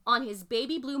Bill on his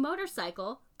baby blue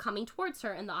motorcycle coming towards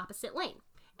her in the opposite lane.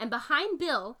 And behind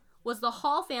Bill was the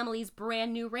Hall family's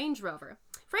brand new Range Rover.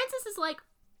 Frances is like,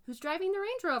 who's driving the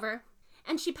Range Rover?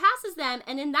 And she passes them,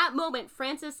 and in that moment,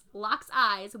 Frances locks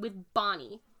eyes with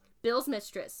Bonnie, Bill's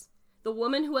mistress, the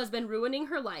woman who has been ruining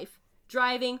her life,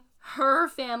 driving her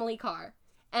family car.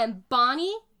 And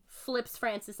Bonnie flips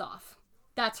Frances off.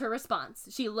 That's her response.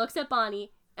 She looks at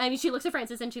she looks at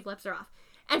Frances and she flips her off.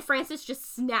 And Frances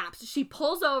just snaps. She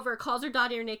pulls over, calls her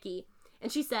daughter Nikki,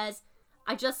 and she says,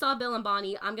 I just saw Bill and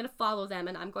Bonnie. I'm going to follow them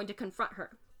and I'm going to confront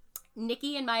her.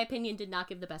 Nikki, in my opinion, did not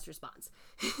give the best response.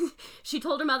 She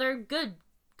told her mother, good,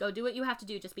 go do what you have to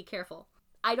do, just be careful.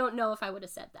 I don't know if I would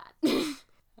have said that.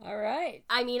 All right.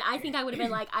 I mean, I think I would have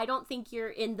been like, I don't think you're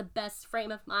in the best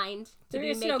frame of mind to There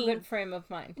be is making... no good frame of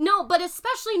mind. No, but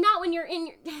especially not when you're in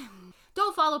your...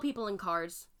 Don't follow people in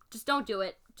cars. Just don't do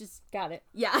it. Just... Got it.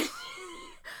 Yeah.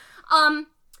 And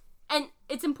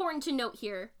it's important to note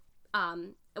here,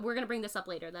 we're going to bring this up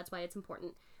later, that's why it's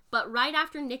important. But right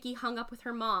after Nikki hung up with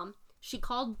her mom, she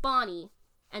called Bonnie,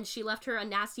 and she left her a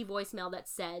nasty voicemail that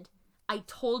said, I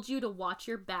told you to watch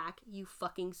your back, you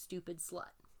fucking stupid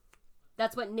slut.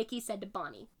 That's what Nikki said to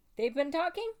Bonnie. They've been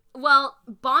talking? Well,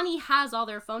 Bonnie has all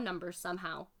their phone numbers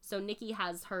somehow, so Nikki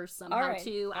has hers somehow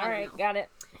too. I don't know. Got it.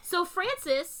 So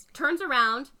Frances turns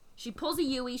around, she pulls a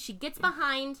Yui, she gets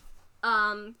behind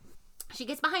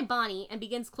Bonnie and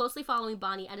begins closely following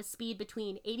Bonnie at a speed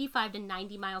between 85 to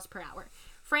 90 miles per hour.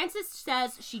 Frances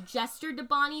says she gestured to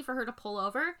Bonnie for her to pull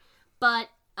over, but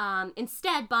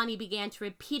instead Bonnie began to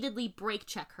repeatedly brake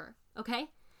check her, okay?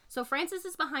 So Frances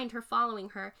is behind her, following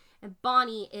her, and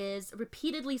Bonnie is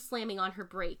repeatedly slamming on her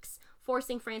brakes,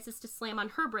 forcing Frances to slam on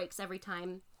her brakes every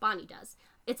time Bonnie does.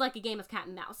 It's like a game of cat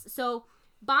and mouse. So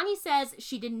Bonnie says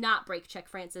she did not brake check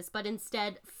Frances, but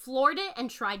instead floored it and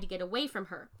tried to get away from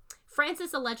her.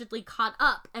 Frances allegedly caught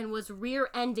up and was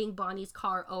rear-ending Bonnie's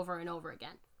car over and over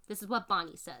again. This is what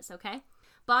Bonnie says, okay?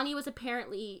 Bonnie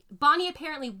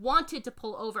apparently wanted to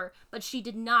pull over, but she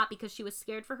did not because she was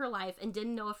scared for her life and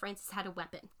didn't know if Frances had a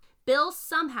weapon. Bill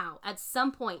somehow, at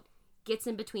some point, gets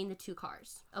in between the two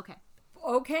cars.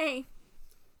 Okay.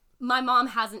 My mom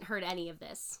hasn't heard any of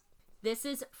this. This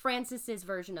is Frances's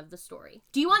version of the story.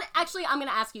 I'm going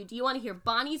to ask you, do you want to hear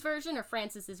Bonnie's version or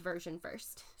Frances's version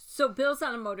first? So Bill's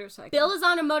on a motorcycle. Bill is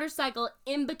on a motorcycle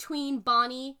in between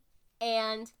Bonnie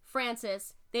and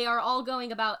Frances. They are all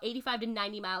going about 85 to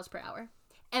 90 miles per hour.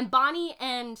 And Bonnie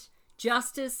and...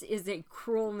 Justice is a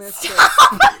cruel mistress.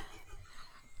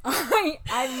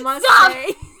 I must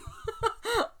say.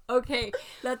 Okay,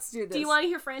 let's do this. Do you want to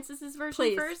hear Frances's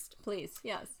version first? Please,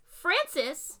 yes.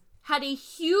 Frances had a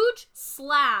huge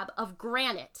slab of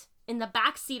granite in the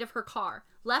back seat of her car,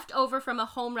 left over from a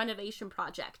home renovation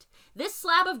project. This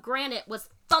slab of granite was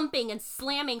thumping and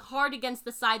slamming hard against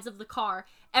the sides of the car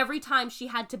every time she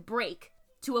had to brake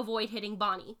to avoid hitting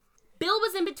Bonnie. Bill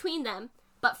was in between them,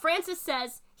 but Frances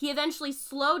says he eventually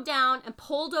slowed down and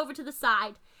pulled over to the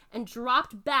side and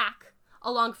dropped back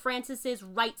along Frances's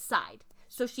right side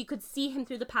so she could see him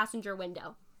through the passenger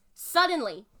window.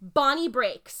 Suddenly, Bonnie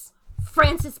brakes,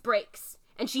 Frances brakes,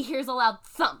 and she hears a loud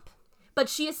thump. But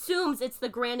she assumes it's the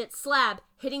granite slab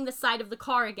hitting the side of the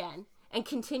car again and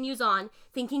continues on,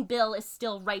 thinking Bill is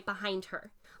still right behind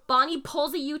her. Bonnie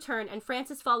pulls a U-turn and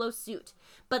Frances follows suit,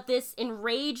 but this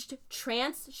enraged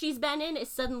trance she's been in is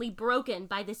suddenly broken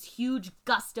by this huge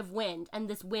gust of wind and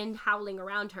this wind howling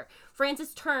around her.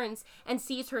 Frances turns and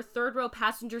sees her third row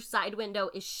passenger side window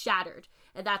is shattered,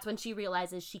 and that's when she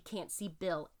realizes she can't see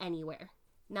Bill anywhere.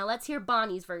 Now let's hear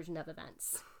Bonnie's version of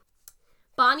events.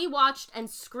 Bonnie watched and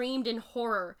screamed in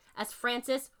horror as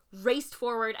Frances raced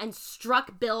forward and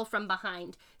struck Bill from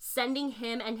behind, sending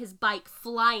him and his bike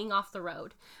flying off the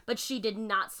road. But she did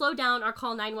not slow down or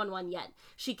call 911 yet.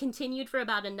 She continued for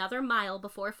about another mile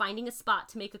before finding a spot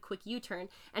to make a quick U-turn,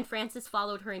 and Frances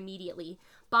followed her immediately.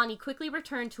 Bonnie quickly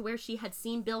returned to where she had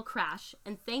seen Bill crash,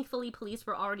 and thankfully police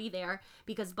were already there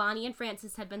because Bonnie and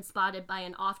Frances had been spotted by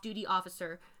an off-duty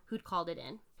officer who'd called it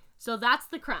in. So that's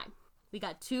the crime. We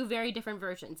got two very different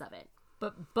versions of it.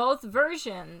 But both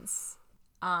versions...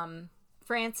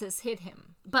 Frances hit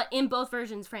him. But in both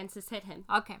versions, Frances hit him.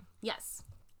 Okay. Yes.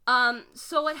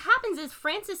 So what happens is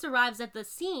Frances arrives at the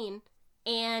scene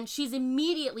and she's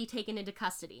immediately taken into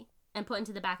custody and put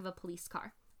into the back of a police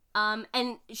car.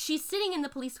 And she's sitting in the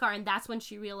police car, and that's when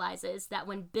she realizes that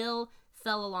when Bill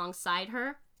fell alongside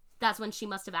her, that's when she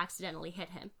must have accidentally hit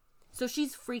him. So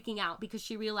she's freaking out because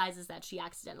she realizes that she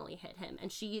accidentally hit him,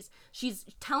 and she's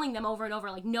telling them over and over,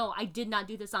 like, no, I did not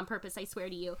do this on purpose, I swear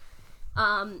to you.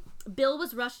 Bill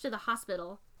was rushed to the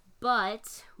hospital,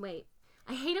 but, wait,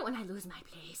 I hate it when I lose my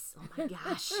place. Oh my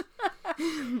gosh.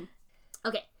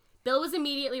 Okay, Bill was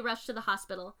immediately rushed to the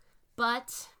hospital,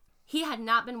 but he had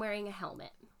not been wearing a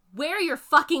helmet. Wear your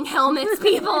fucking helmets,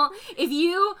 people! If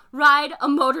you ride a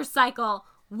motorcycle,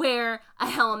 wear a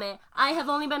helmet. I have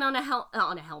only been on a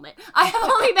helmet. I have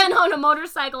only been on a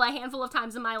motorcycle a handful of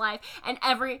times in my life, and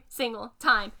every single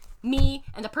time, me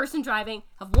and the person driving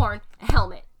have worn a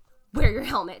helmet. Wear your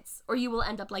helmets, or you will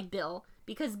end up like Bill,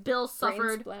 because Bill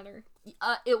suffered. Brain splatter.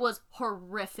 It was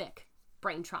horrific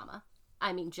brain trauma.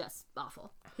 I mean, just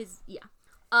awful.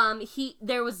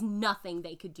 There was nothing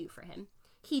they could do for him.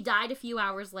 He died a few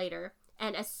hours later,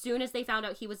 and as soon as they found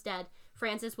out he was dead,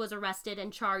 Frances was arrested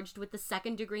and charged with the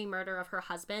second-degree murder of her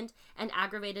husband and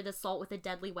aggravated assault with a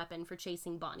deadly weapon for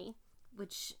chasing Bonnie,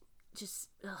 which just,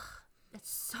 it's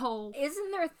so...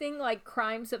 Isn't there a thing like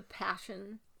crimes of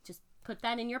passion? Put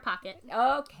that in your pocket.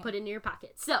 Okay. Put it in your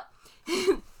pocket. So,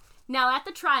 now at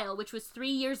the trial, which was 3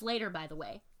 years later, by the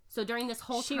way. So during this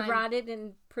whole time... She rotted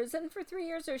in prison for 3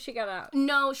 years, or she got out?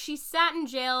 No, she sat in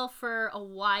jail for a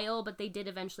while, but they did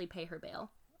eventually pay her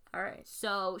bail. All right.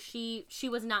 So she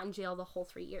was not in jail the whole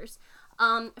 3 years.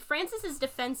 Frances's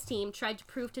defense team tried to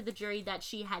prove to the jury that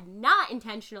she had not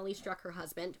intentionally struck her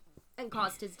husband and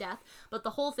caused his death, but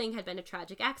the whole thing had been a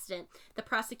tragic accident. The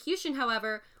prosecution,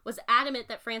 however, was adamant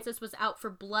that Frances was out for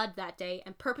blood that day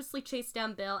and purposely chased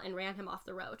down Bill and ran him off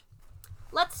the road.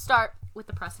 Let's start with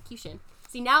the prosecution.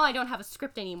 See, now I don't have a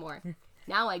script anymore.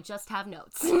 Now I just have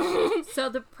notes. So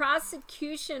the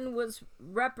prosecution was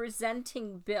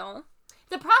representing Bill?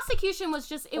 The prosecution was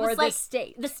just, was like... the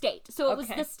state? The state. So it was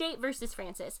the state versus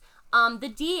Frances.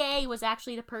 The DA was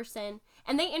actually the person,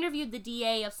 and they interviewed the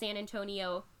DA of San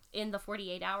Antonio in the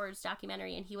 48 Hours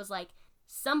documentary, and he was like,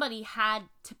 somebody had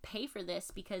to pay for this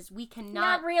because we cannot...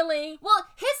 Not really. Well,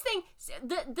 his thing,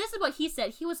 this is what he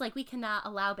said. He was like, we cannot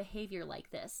allow behavior like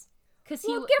this. because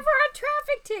Well, give her a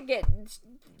traffic ticket.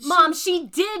 Mom, she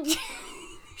did.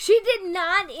 She did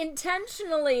not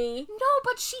intentionally. No,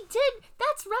 but she did.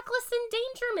 That's reckless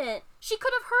endangerment. She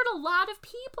could have hurt a lot of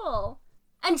people.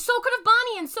 And so could have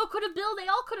Bonnie, and so could have Bill. They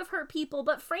all could have hurt people,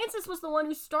 but Frances was the one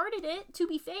who started it, to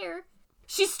be fair.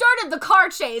 She started the car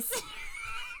chase.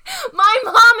 My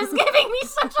mom is giving me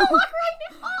such a look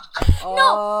right now.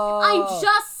 No, I'm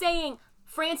just saying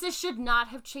Frances should not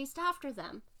have chased after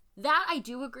them. That I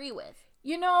do agree with.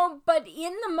 You know, but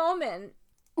in the moment...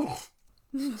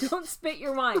 Don't spit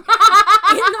your wine. In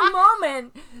the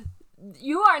moment,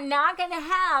 you are not going to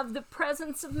have the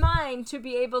presence of mind to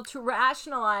be able to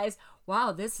rationalize,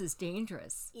 wow, this is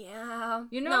dangerous. Yeah.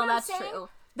 You know what I'm saying? True.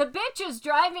 The bitch is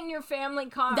driving your family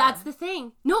car. That's the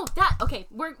thing. No, okay,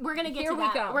 we're going to get to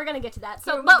that. Go. We're going to get to that.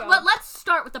 So, but let's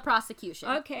start with the prosecution.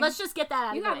 Okay. Let's just get that out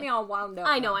of the way. You got me all wound up.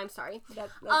 I know, I'm sorry.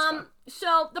 That's fine.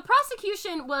 So the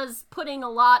prosecution was putting a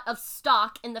lot of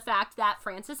stock in the fact that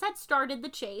Frances had started the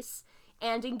chase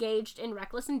and engaged in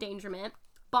reckless endangerment.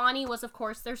 Bonnie was, of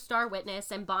course, their star witness,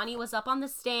 and Bonnie was up on the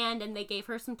stand, and they gave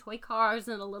her some toy cars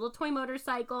and a little toy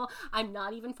motorcycle. I'm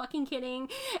not even fucking kidding.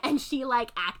 And she,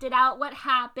 acted out what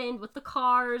happened with the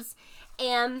cars,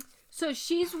 and... So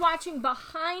she's watching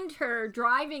behind her,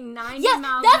 driving 90 miles an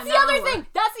hour. That's the other thing.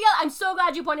 I'm so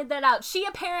glad you pointed that out. She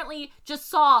apparently just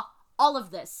saw all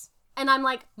of this. And I'm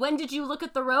like, when did you look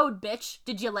at the road, bitch?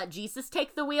 Did you let Jesus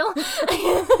take the wheel?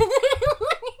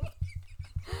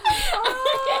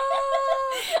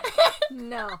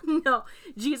 No,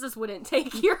 Jesus wouldn't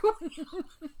take your wheel.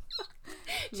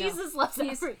 Jesus loves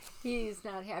everyone. He's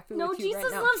not happy with you Jesus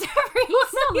right now. loves everyone. He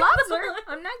still loves her.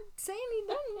 I'm not saying he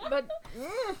doesn't, but...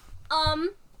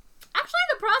 Actually,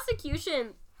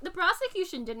 the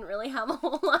prosecution didn't really have a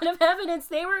whole lot of evidence.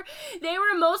 They were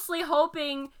mostly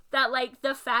hoping that,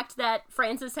 the fact that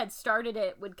Frances had started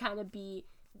it would kind of be,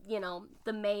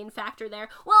 the main factor there.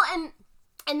 Well,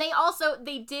 and they also,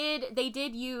 they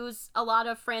did use a lot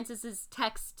of Frances's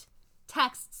texts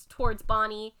towards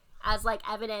Bonnie as,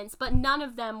 evidence, but none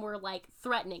of them were,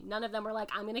 threatening. None of them were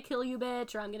I'm gonna kill you,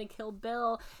 bitch, or I'm gonna kill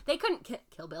Bill. They couldn't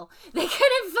kill Bill. They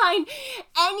couldn't find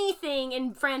anything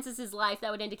in Frances's life that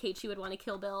would indicate she would want to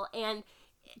kill Bill, and...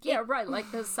 Yeah, right,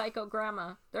 like the psycho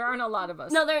grandma. There aren't a lot of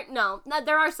us. No,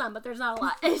 there are some, but there's not a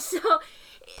lot. So,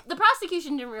 the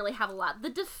prosecution didn't really have a lot. The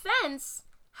defense,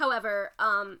 however,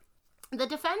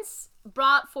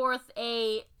 brought forth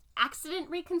a accident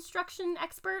reconstruction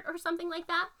expert or something like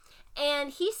that,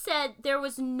 and he said there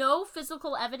was no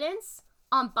physical evidence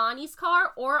on Bonnie's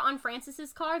car or on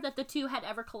Frances's car that the two had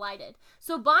ever collided.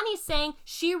 So Bonnie's saying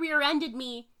she rear-ended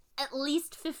me at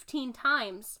least 15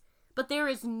 times, but there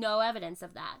is no evidence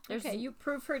of that. Okay, you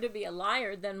prove her to be a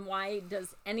liar, then why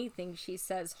does anything she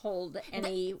says hold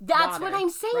any That's water, what I'm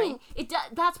saying. Right?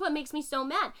 That's what makes me so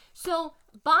mad. So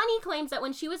Bonnie claims that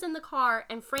when she was in the car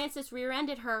and Frances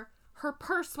rear-ended her, her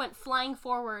purse went flying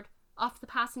forward off the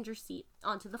passenger seat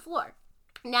onto the floor.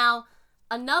 Now,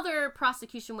 another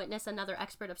prosecution witness, another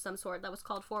expert of some sort that was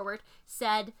called forward,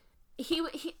 said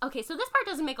okay, so this part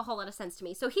doesn't make a whole lot of sense to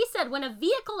me. So he said when a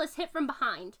vehicle is hit from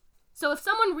behind, so if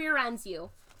someone rear-ends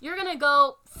you, you're gonna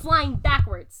go flying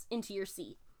backwards into your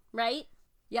seat, right?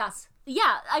 Yes.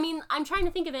 Yeah, I mean, I'm trying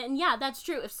to think of it, and yeah, that's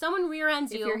true. If someone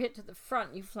rear-ends you... If you're hit to the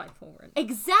front, you fly forward.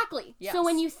 Exactly. Yes. So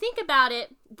when you think about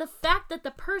it, the fact that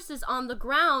the purse is on the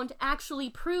ground actually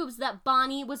proves that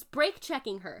Bonnie was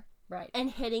brake-checking her. Right. And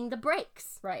hitting the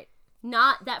brakes. Right.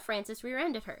 Not that Frances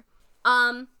rear-ended her.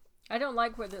 I don't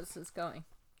like where this is going.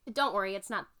 Don't worry, it's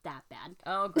not that bad.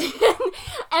 Oh, great.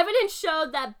 Evidence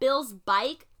showed that Bill's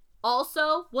bike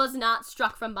also was not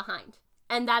struck from behind,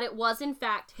 and that it was, in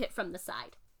fact, hit from the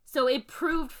side. So it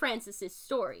proved Frances's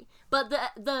story. But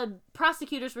the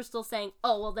prosecutors were still saying,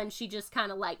 oh, well, then she just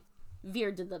kind of,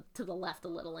 veered to the left a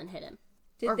little and hit him.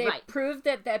 Did they prove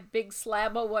that big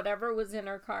slab of whatever was in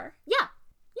her car? Yeah.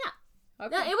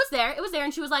 Okay. No, it was there,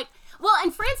 and she was like, well,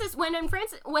 and Frances, when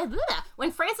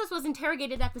Frances was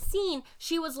interrogated at the scene,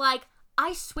 she was like,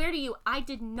 I swear to you, I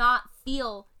did not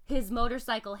feel his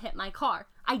motorcycle hit my car.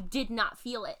 I did not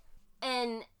feel it.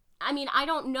 And, I mean, I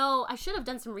don't know, I should have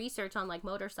done some research on,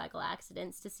 motorcycle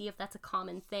accidents to see if that's a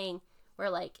common thing,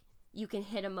 where, you can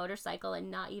hit a motorcycle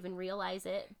and not even realize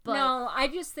it. But no, I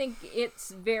just think it's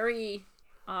very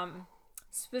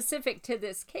specific to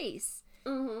this case.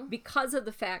 Mm-hmm. Because of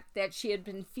the fact that she had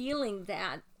been feeling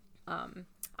that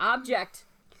object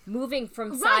moving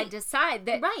from side to side,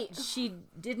 that she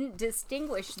didn't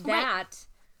distinguish that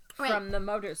from the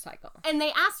motorcycle. And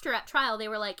they asked her at trial, they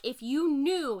were like, if you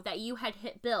knew that you had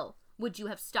hit Bill, would you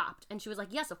have stopped? And she was like,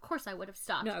 yes, of course I would have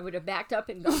stopped. No, I would have backed up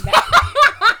and gone back.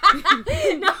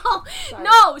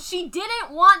 No, she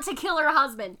didn't want to kill her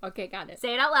husband. Okay, got it.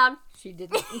 Say it out loud. She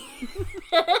didn't.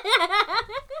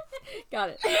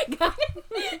 Got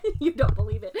it. You don't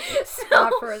believe it. So,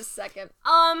 Not for a second.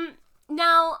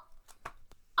 Now,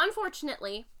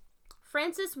 unfortunately,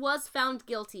 Frances was found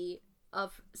guilty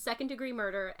of second-degree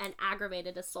murder and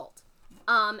aggravated assault.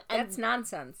 And That's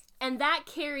nonsense. And that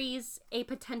carries a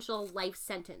potential life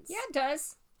sentence. Yeah, it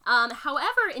does.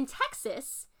 However, in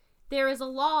Texas, there is a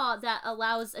law that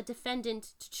allows a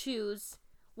defendant to choose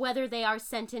whether they are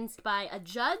sentenced by a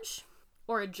judge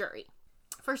or a jury.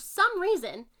 For some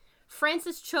reason,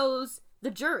 Frances chose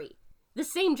the jury, the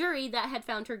same jury that had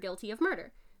found her guilty of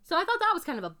murder. So I thought that was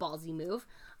kind of a ballsy move.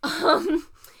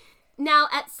 Now,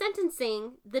 at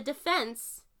sentencing, the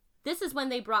defense, this is when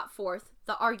they brought forth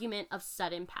the argument of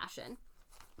sudden passion,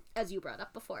 as you brought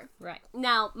up before. Right.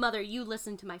 Now, Mother, you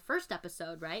listened to my first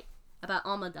episode, right? About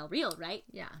Alma del Real, right?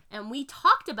 Yeah. And we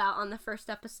talked about on the first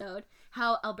episode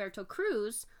how Alberto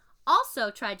Cruz also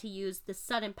tried to use the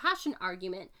sudden passion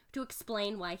argument to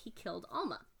explain why he killed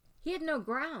Alma. He had no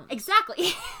ground.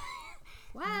 Exactly.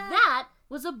 What? That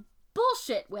was a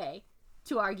bullshit way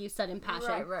to argue sudden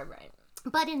passion. Right.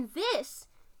 But in this,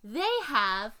 they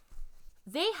have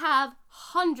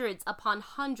hundreds upon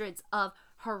hundreds of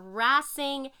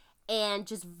harassing and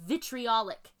just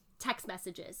vitriolic text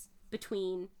messages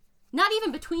between, not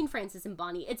even between Frances and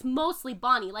Bonnie. It's mostly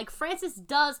Bonnie. Like, Frances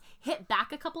does hit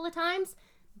back a couple of times,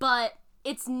 but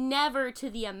it's never to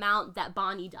the amount that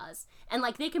Bonnie does. And,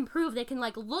 like, they can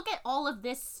look at all of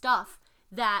this stuff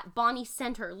that Bonnie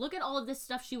sent her. Look at all of this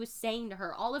stuff she was saying to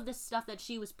her. All of this stuff that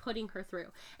she was putting her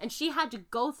through. And she had to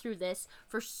go through this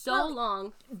for so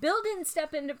long. Bill didn't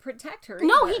step in to protect her.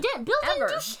 No, either. he didn't. Bill didn't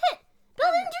do shit.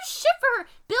 Bill didn't do shit for her.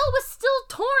 Bill was still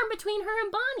torn between her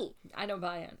and Bonnie. I don't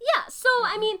buy it. Yeah, so,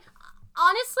 I mean,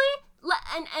 honestly,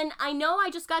 and I know I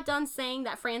just got done saying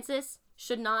that Frances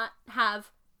should not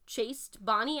have chased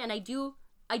Bonnie, and I do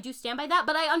stand by that,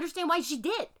 but I understand why she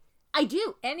did. I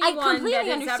do. Anyone I completely that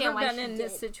has understand ever why been she in did.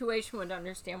 this situation would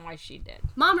understand why she did.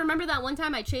 Mom, remember that one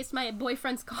time I chased my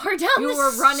boyfriend's car down You the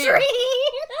were running. street?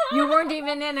 You weren't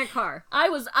even in a car.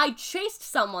 I chased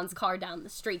someone's car down the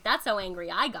street. That's how angry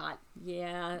I got.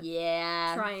 Yeah.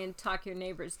 Yeah. Try and talk your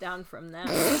neighbors down from that.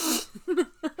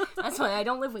 That's why I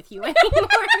don't live with you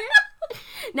anymore.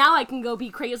 Now I can go be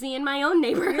crazy in my own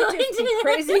neighborhood. Just be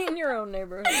crazy in your own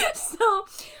neighborhood. So,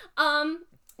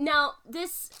 now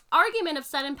this argument of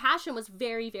sudden passion was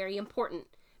very, very important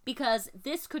because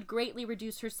this could greatly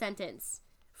reduce her sentence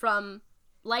from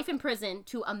life in prison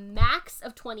to a max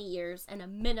of 20 years and a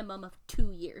minimum of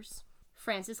 2 years.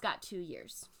 Frances got 2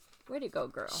 years. Way to go,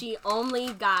 girl. She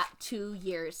only got 2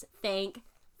 years. Thank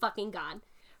fucking God.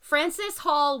 Frances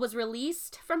Hall was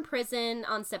released from prison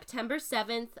on September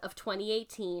 7th of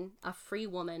 2018, a free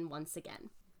woman once again.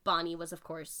 Bonnie was, of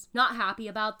course, not happy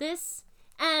about this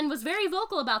and was very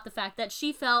vocal about the fact that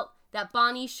she felt that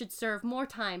Bonnie should serve more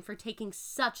time for taking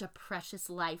such a precious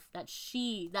life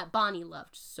that Bonnie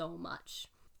loved so much.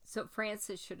 So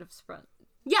Frances should have sprung.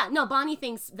 Yeah, no, Bonnie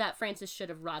thinks that Frances should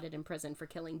have rotted in prison for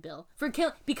killing Bill.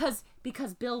 Because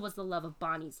Bill was the love of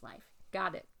Bonnie's life.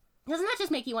 Got it. Doesn't that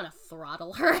just make you want to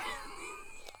throttle her?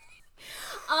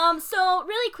 So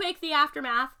really quick, the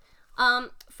aftermath.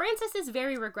 Frances is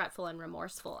very regretful and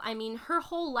remorseful. I mean, her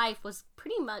whole life was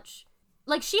pretty much,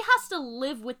 like, she has to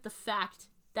live with the fact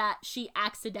that she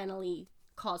accidentally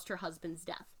caused her husband's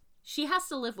death. She has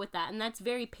to live with that, and that's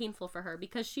very painful for her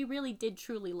because she really did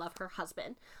truly love her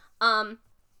husband.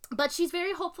 But she's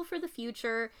very hopeful for the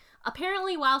future.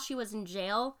 Apparently, while she was in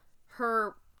jail,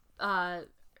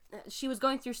 she was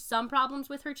going through some problems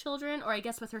with her children, or I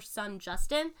guess with her son,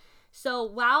 Justin. So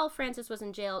while Frances was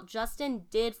in jail, Justin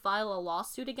did file a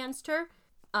lawsuit against her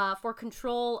for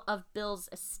control of Bill's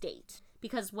estate.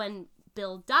 Because when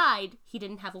Bill died, he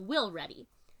didn't have a will ready.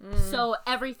 So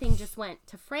everything just went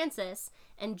to Frances.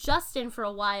 And Justin, for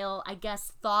a while, I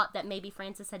guess, thought that maybe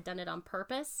Frances had done it on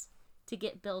purpose to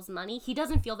get Bill's money. He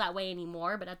doesn't feel that way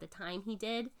anymore, but at the time he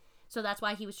did. So that's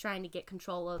why he was trying to get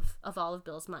control of all of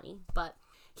Bill's money. But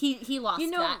he lost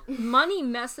that. Money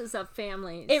messes up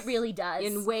families. It really does.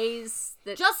 In ways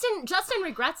that... Justin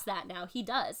regrets that now. He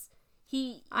does.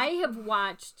 I have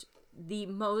watched the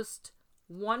most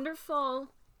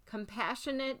wonderful,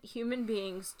 compassionate human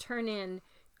beings turn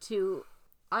into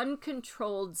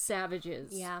uncontrolled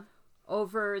savages. Yeah.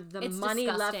 Over the money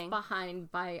disgusting. left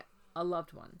behind by a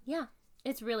loved one. Yeah.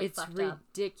 It's really fucked up. It's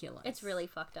ridiculous. It's really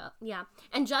fucked up. Yeah.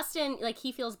 And Justin, like,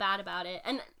 he feels bad about it.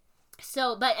 And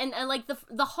so, but, and like,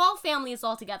 the Hall family is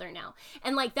all together now.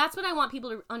 And, like, that's what I want people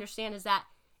to understand is that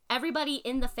everybody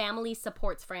in the family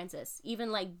supports Frances.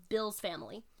 Even, like, Bill's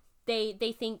family.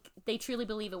 they think, they truly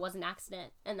believe it was an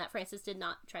accident and that Frances did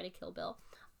not try to kill Bill.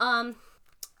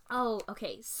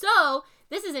 Okay, so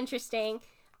this is interesting.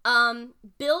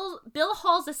 Bill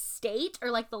Hall's estate,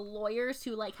 or like the lawyers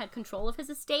who like had control of his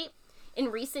estate in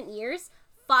recent years,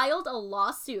 filed a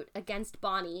lawsuit against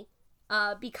Bonnie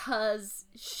because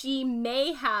she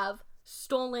may have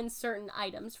stolen certain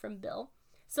items from Bill.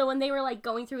 So when they were like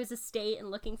going through his estate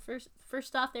and looking for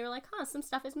stuff, they were like, some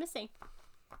stuff is missing.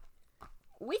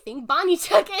 We think Bonnie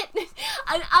took it.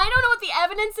 I don't know what the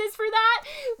evidence is for that,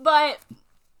 but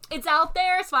it's out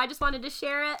there, so I just wanted to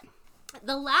share it.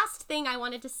 The last thing I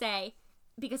wanted to say,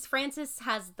 because Frances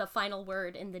has the final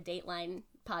word in the Dateline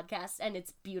podcast, and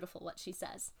it's beautiful what she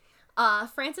says.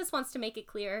 Frances wants to make it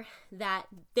clear that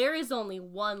there is only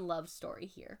one love story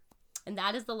here, and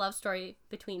that is the love story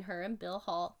between her and Bill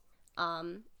Hall.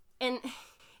 And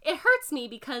it hurts me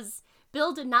because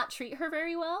Bill did not treat her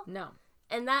very well. No.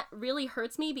 And that really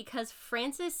hurts me because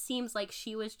Frances seems like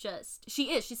she's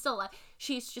still alive.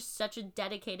 She's just such a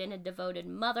dedicated and devoted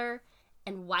mother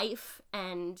and wife,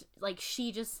 and like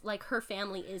she just, like, her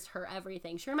family is her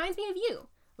everything. She reminds me of you.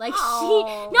 Like,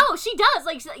 she does.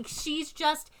 Like she's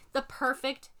just the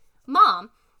perfect mom.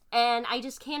 And I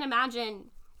just can't imagine,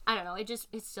 I don't know,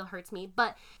 it still hurts me.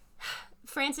 But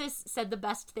Frances said the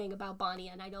best thing about Bonnie,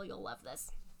 and I know you'll love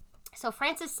this. So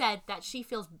Frances said that she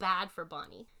feels bad for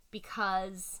Bonnie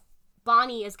because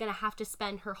Bonnie is going to have to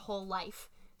spend her whole life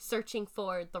searching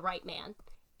for the right man.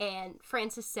 And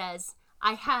Frances says,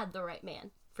 I had the right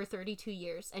man for 32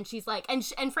 years. And she's like,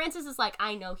 and Frances is like,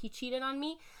 I know he cheated on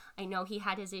me. I know he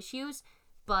had his issues,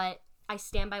 but I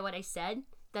stand by what I said,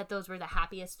 that those were the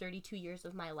happiest 32 years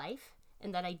of my life,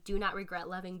 and that I do not regret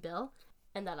loving Bill,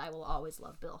 and that I will always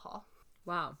love Bill Hall.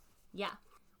 Wow. Yeah.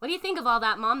 What do you think of all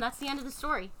that, Mom? That's the end of the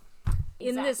story.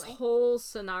 In this whole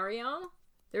scenario,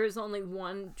 there is only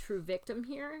one true victim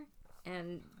here,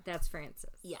 and that's Frances.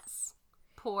 Yes.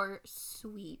 Poor,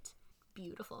 sweet,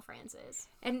 beautiful Frances.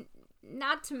 And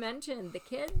not to mention the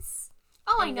kids.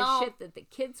 Oh, I know. The shit that the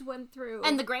kids went through.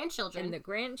 And the grandchildren.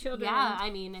 Yeah, I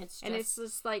mean, it's just... And it's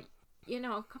just like,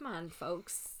 come on,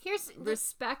 folks.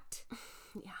 Respect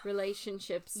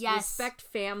relationships. Yes. Respect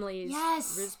families.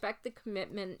 Yes. Respect the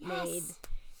commitment made.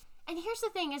 And here's the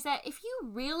thing, is that if you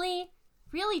really,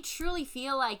 really, truly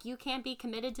feel like you can't be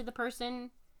committed to the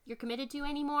person you're committed to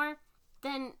anymore,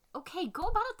 then, okay, go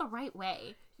about it the right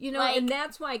way. And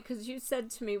that's why, because you said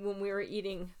to me when we were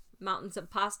eating mountains of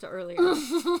pasta earlier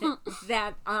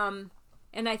that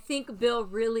and I think Bill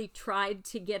really tried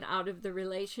to get out of the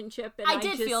relationship, and I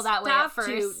did feel that way at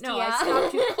first. I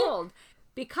stopped you cold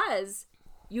because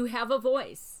you have a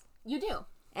voice. You do.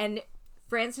 And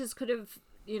Frances could have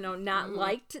not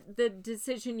liked the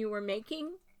decision you were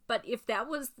making, but if that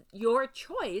was your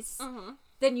choice,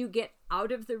 then you get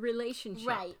out of the relationship.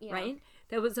 Right.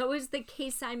 That was always the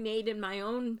case I made in my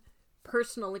own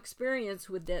personal experience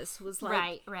with this, was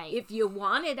like, right. If you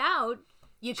want it out,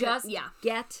 you just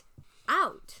get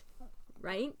out,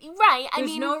 right? Right.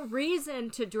 There's no reason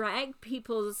to drag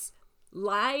people's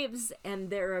lives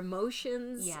and their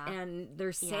emotions and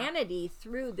their sanity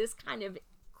through this kind of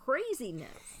craziness.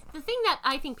 The thing that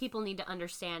I think people need to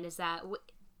understand is that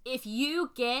if you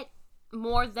get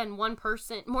more than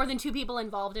two people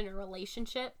involved in a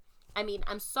relationship, I mean,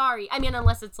 I'm sorry. I mean,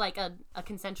 unless it's like a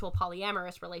consensual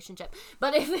polyamorous relationship.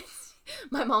 But if it's...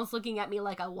 My mom's looking at me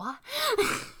like, a what?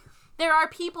 There are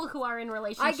people who are in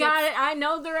relationships... I got it. I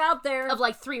know they're out there. Of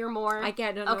like 3 or more. I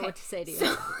don't know what to say to you.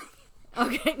 So,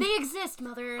 okay. They exist,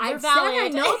 Mother. They're valid. I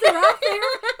know they're out there.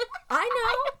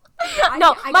 I know.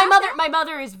 No, my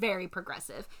mother is very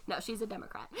progressive. No, she's a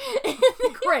Democrat.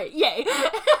 Great. Yay.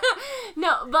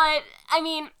 No, but, I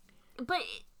mean...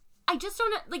 I just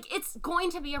don't, like, it's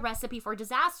going to be a recipe for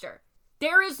disaster.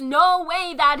 There is no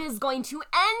way that is going to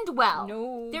end well.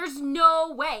 No. There's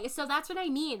no way. So that's what I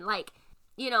mean. Like,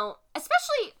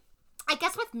 especially, I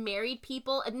guess with married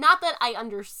people, not that I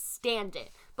understand it,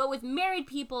 but with married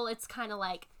people, it's kind of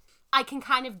like, I can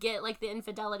kind of get, like, the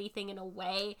infidelity thing in a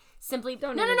way. Simply,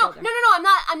 no,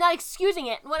 I'm not excusing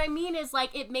it. What I mean is,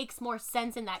 like, it makes more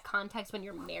sense in that context when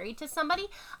you're married to somebody.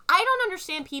 I don't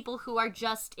understand people who are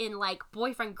just in, like,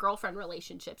 boyfriend-girlfriend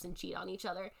relationships and cheat on each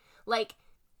other. Like,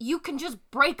 you can just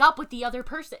break up with the other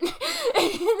person.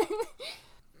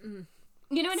 You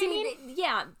know what I mean?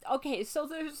 Yeah. Okay, so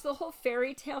there's the whole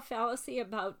fairy tale fallacy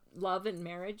about love and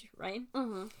marriage, right?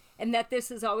 Mm-hmm. And that this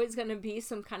is always going to be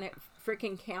some kind of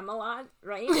freaking Camelot,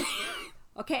 right?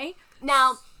 Okay?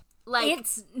 Now, like...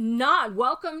 It's not.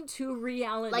 Welcome to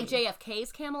reality. Like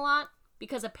JFK's Camelot?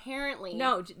 because apparently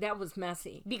No, that was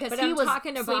messy. because but he I'm was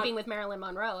talking about, sleeping with Marilyn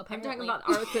Monroe. I'm Apparently, talking about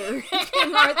Arthur,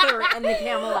 King Arthur, and the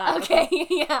Camelot. Okay,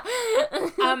 yeah.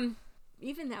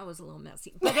 Even that was a little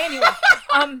messy. But anyway,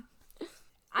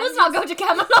 Let's not go to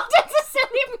Camelot. It's a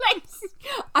silly place.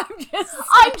 I'm just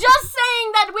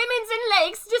saying that women's in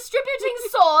lakes distributing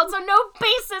swords are no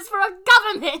basis for a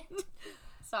government.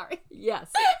 Sorry.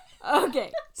 Yes.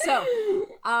 Okay. So,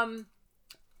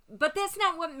 but that's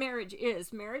not what marriage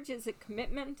is. Marriage is a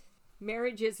commitment.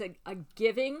 Marriage is a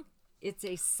giving. It's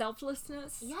a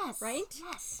selflessness. Yes. Right?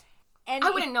 Yes. And I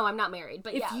wouldn't know. I'm not married,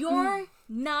 but if yeah. you're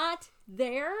not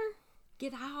there,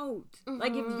 get out.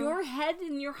 Like, if Mm-hmm. your head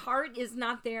and your heart is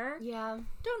not there, Yeah.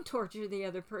 don't torture the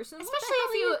other person. Especially what the hell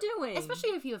are you doing? Especially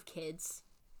if you have kids.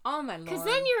 Oh, my Lord. Because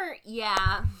then you're,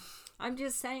 yeah. I'm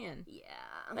just saying. Yeah.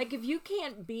 Like, if you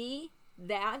can't be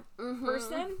that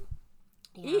person,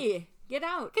 Yeah. get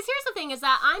out. Because here's the thing is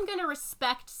that I'm going to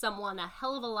respect someone a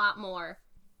hell of a lot more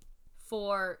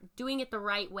for doing it the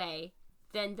right way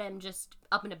than them just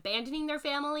up and abandoning their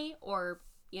family or,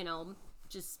 you know,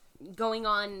 just going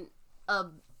on a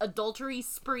adultery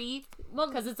spree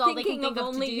because it's all they can think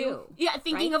of to do. You, yeah,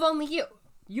 thinking right? of only you.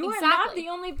 You are not the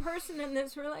only person in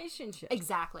this relationship.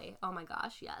 Exactly. Oh my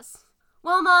gosh, yes.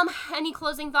 Well, Mom, any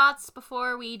closing thoughts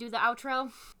before we do the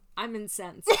outro? I'm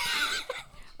incensed.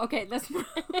 Okay, let's move.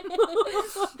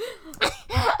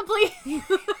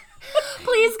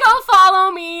 Please go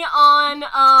follow me on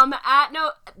at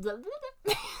no.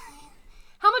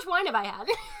 How much wine have I had?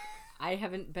 I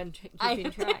haven't been keeping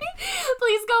track.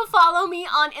 Please go follow me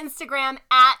on Instagram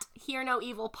at Hear No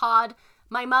Evil Pod.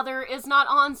 My mother is not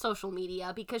on social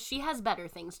media because she has better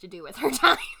things to do with her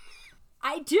time.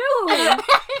 I do.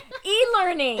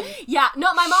 E-learning. Yeah,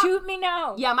 no, my mom. Shoot me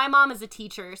now. Yeah, my mom is a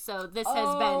teacher, so this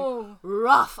has been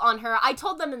rough on her. I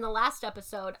told them in the last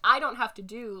episode, I don't have to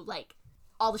do, like,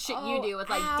 all the shit you do with,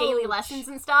 like, daily lessons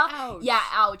and stuff. Ouch. Yeah,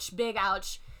 ouch. Big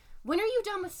ouch. When are you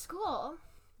done with school?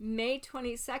 May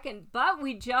 22nd. But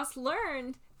we just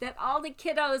learned that all the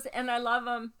kiddos, and I love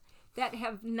them, that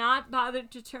have not bothered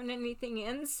to turn anything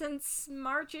in since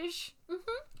March-ish,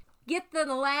 get the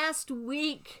last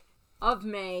week of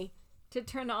May to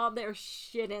turn all their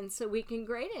shit in so we can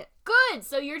grade it. Good.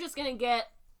 So you're just going to get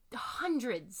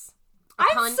hundreds.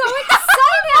 I'm so excited!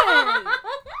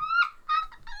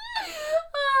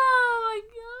 Oh my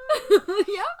god.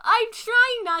 Yep. I'm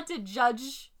trying not to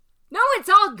judge. No, it's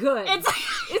all good.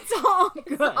 It's all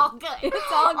good. all good.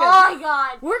 It's all good. Oh my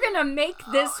god. We're going to make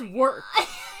this work.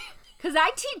 Because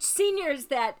I teach seniors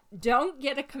that don't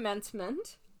get a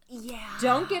commencement. Yeah.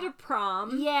 Don't get a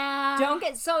prom. Yeah. Don't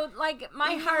get... So, like,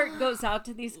 my heart goes out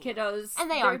to these kiddos.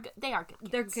 And they are good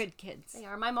kids. They're good kids. They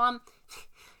are. My mom...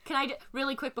 Can I,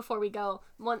 really quick before we go,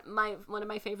 one of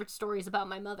my favorite stories about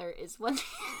my mother is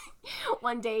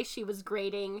one day she was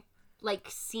grading, like,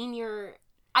 senior...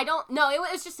 I don't... No, it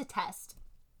was just a test.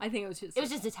 I think it was just... It was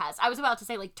just a test. I was about to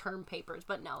say, like, term papers,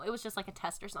 but no, it was just, like, a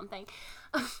test or something.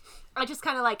 I just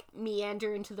kind of, like,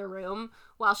 meander into the room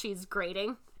while she's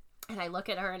grading, and I look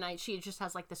at her, and she just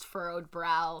has, like, this furrowed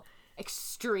brow,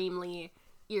 extremely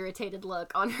irritated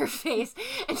look on her face,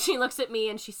 and she looks at me,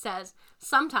 and she says,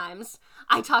 "Sometimes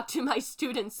I talk to my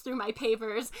students through my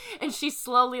papers," and she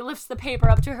slowly lifts the paper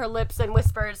up to her lips and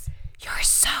whispers, "You're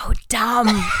so dumb."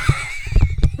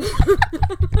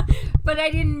 But I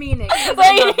didn't mean it. But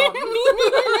I didn't mean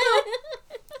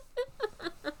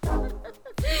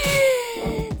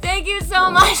it. Thank you so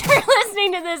much for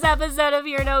listening to this episode of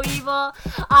Hear No Evil.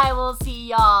 I will see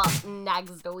y'all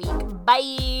next week.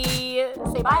 Bye.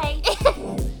 Say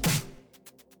bye.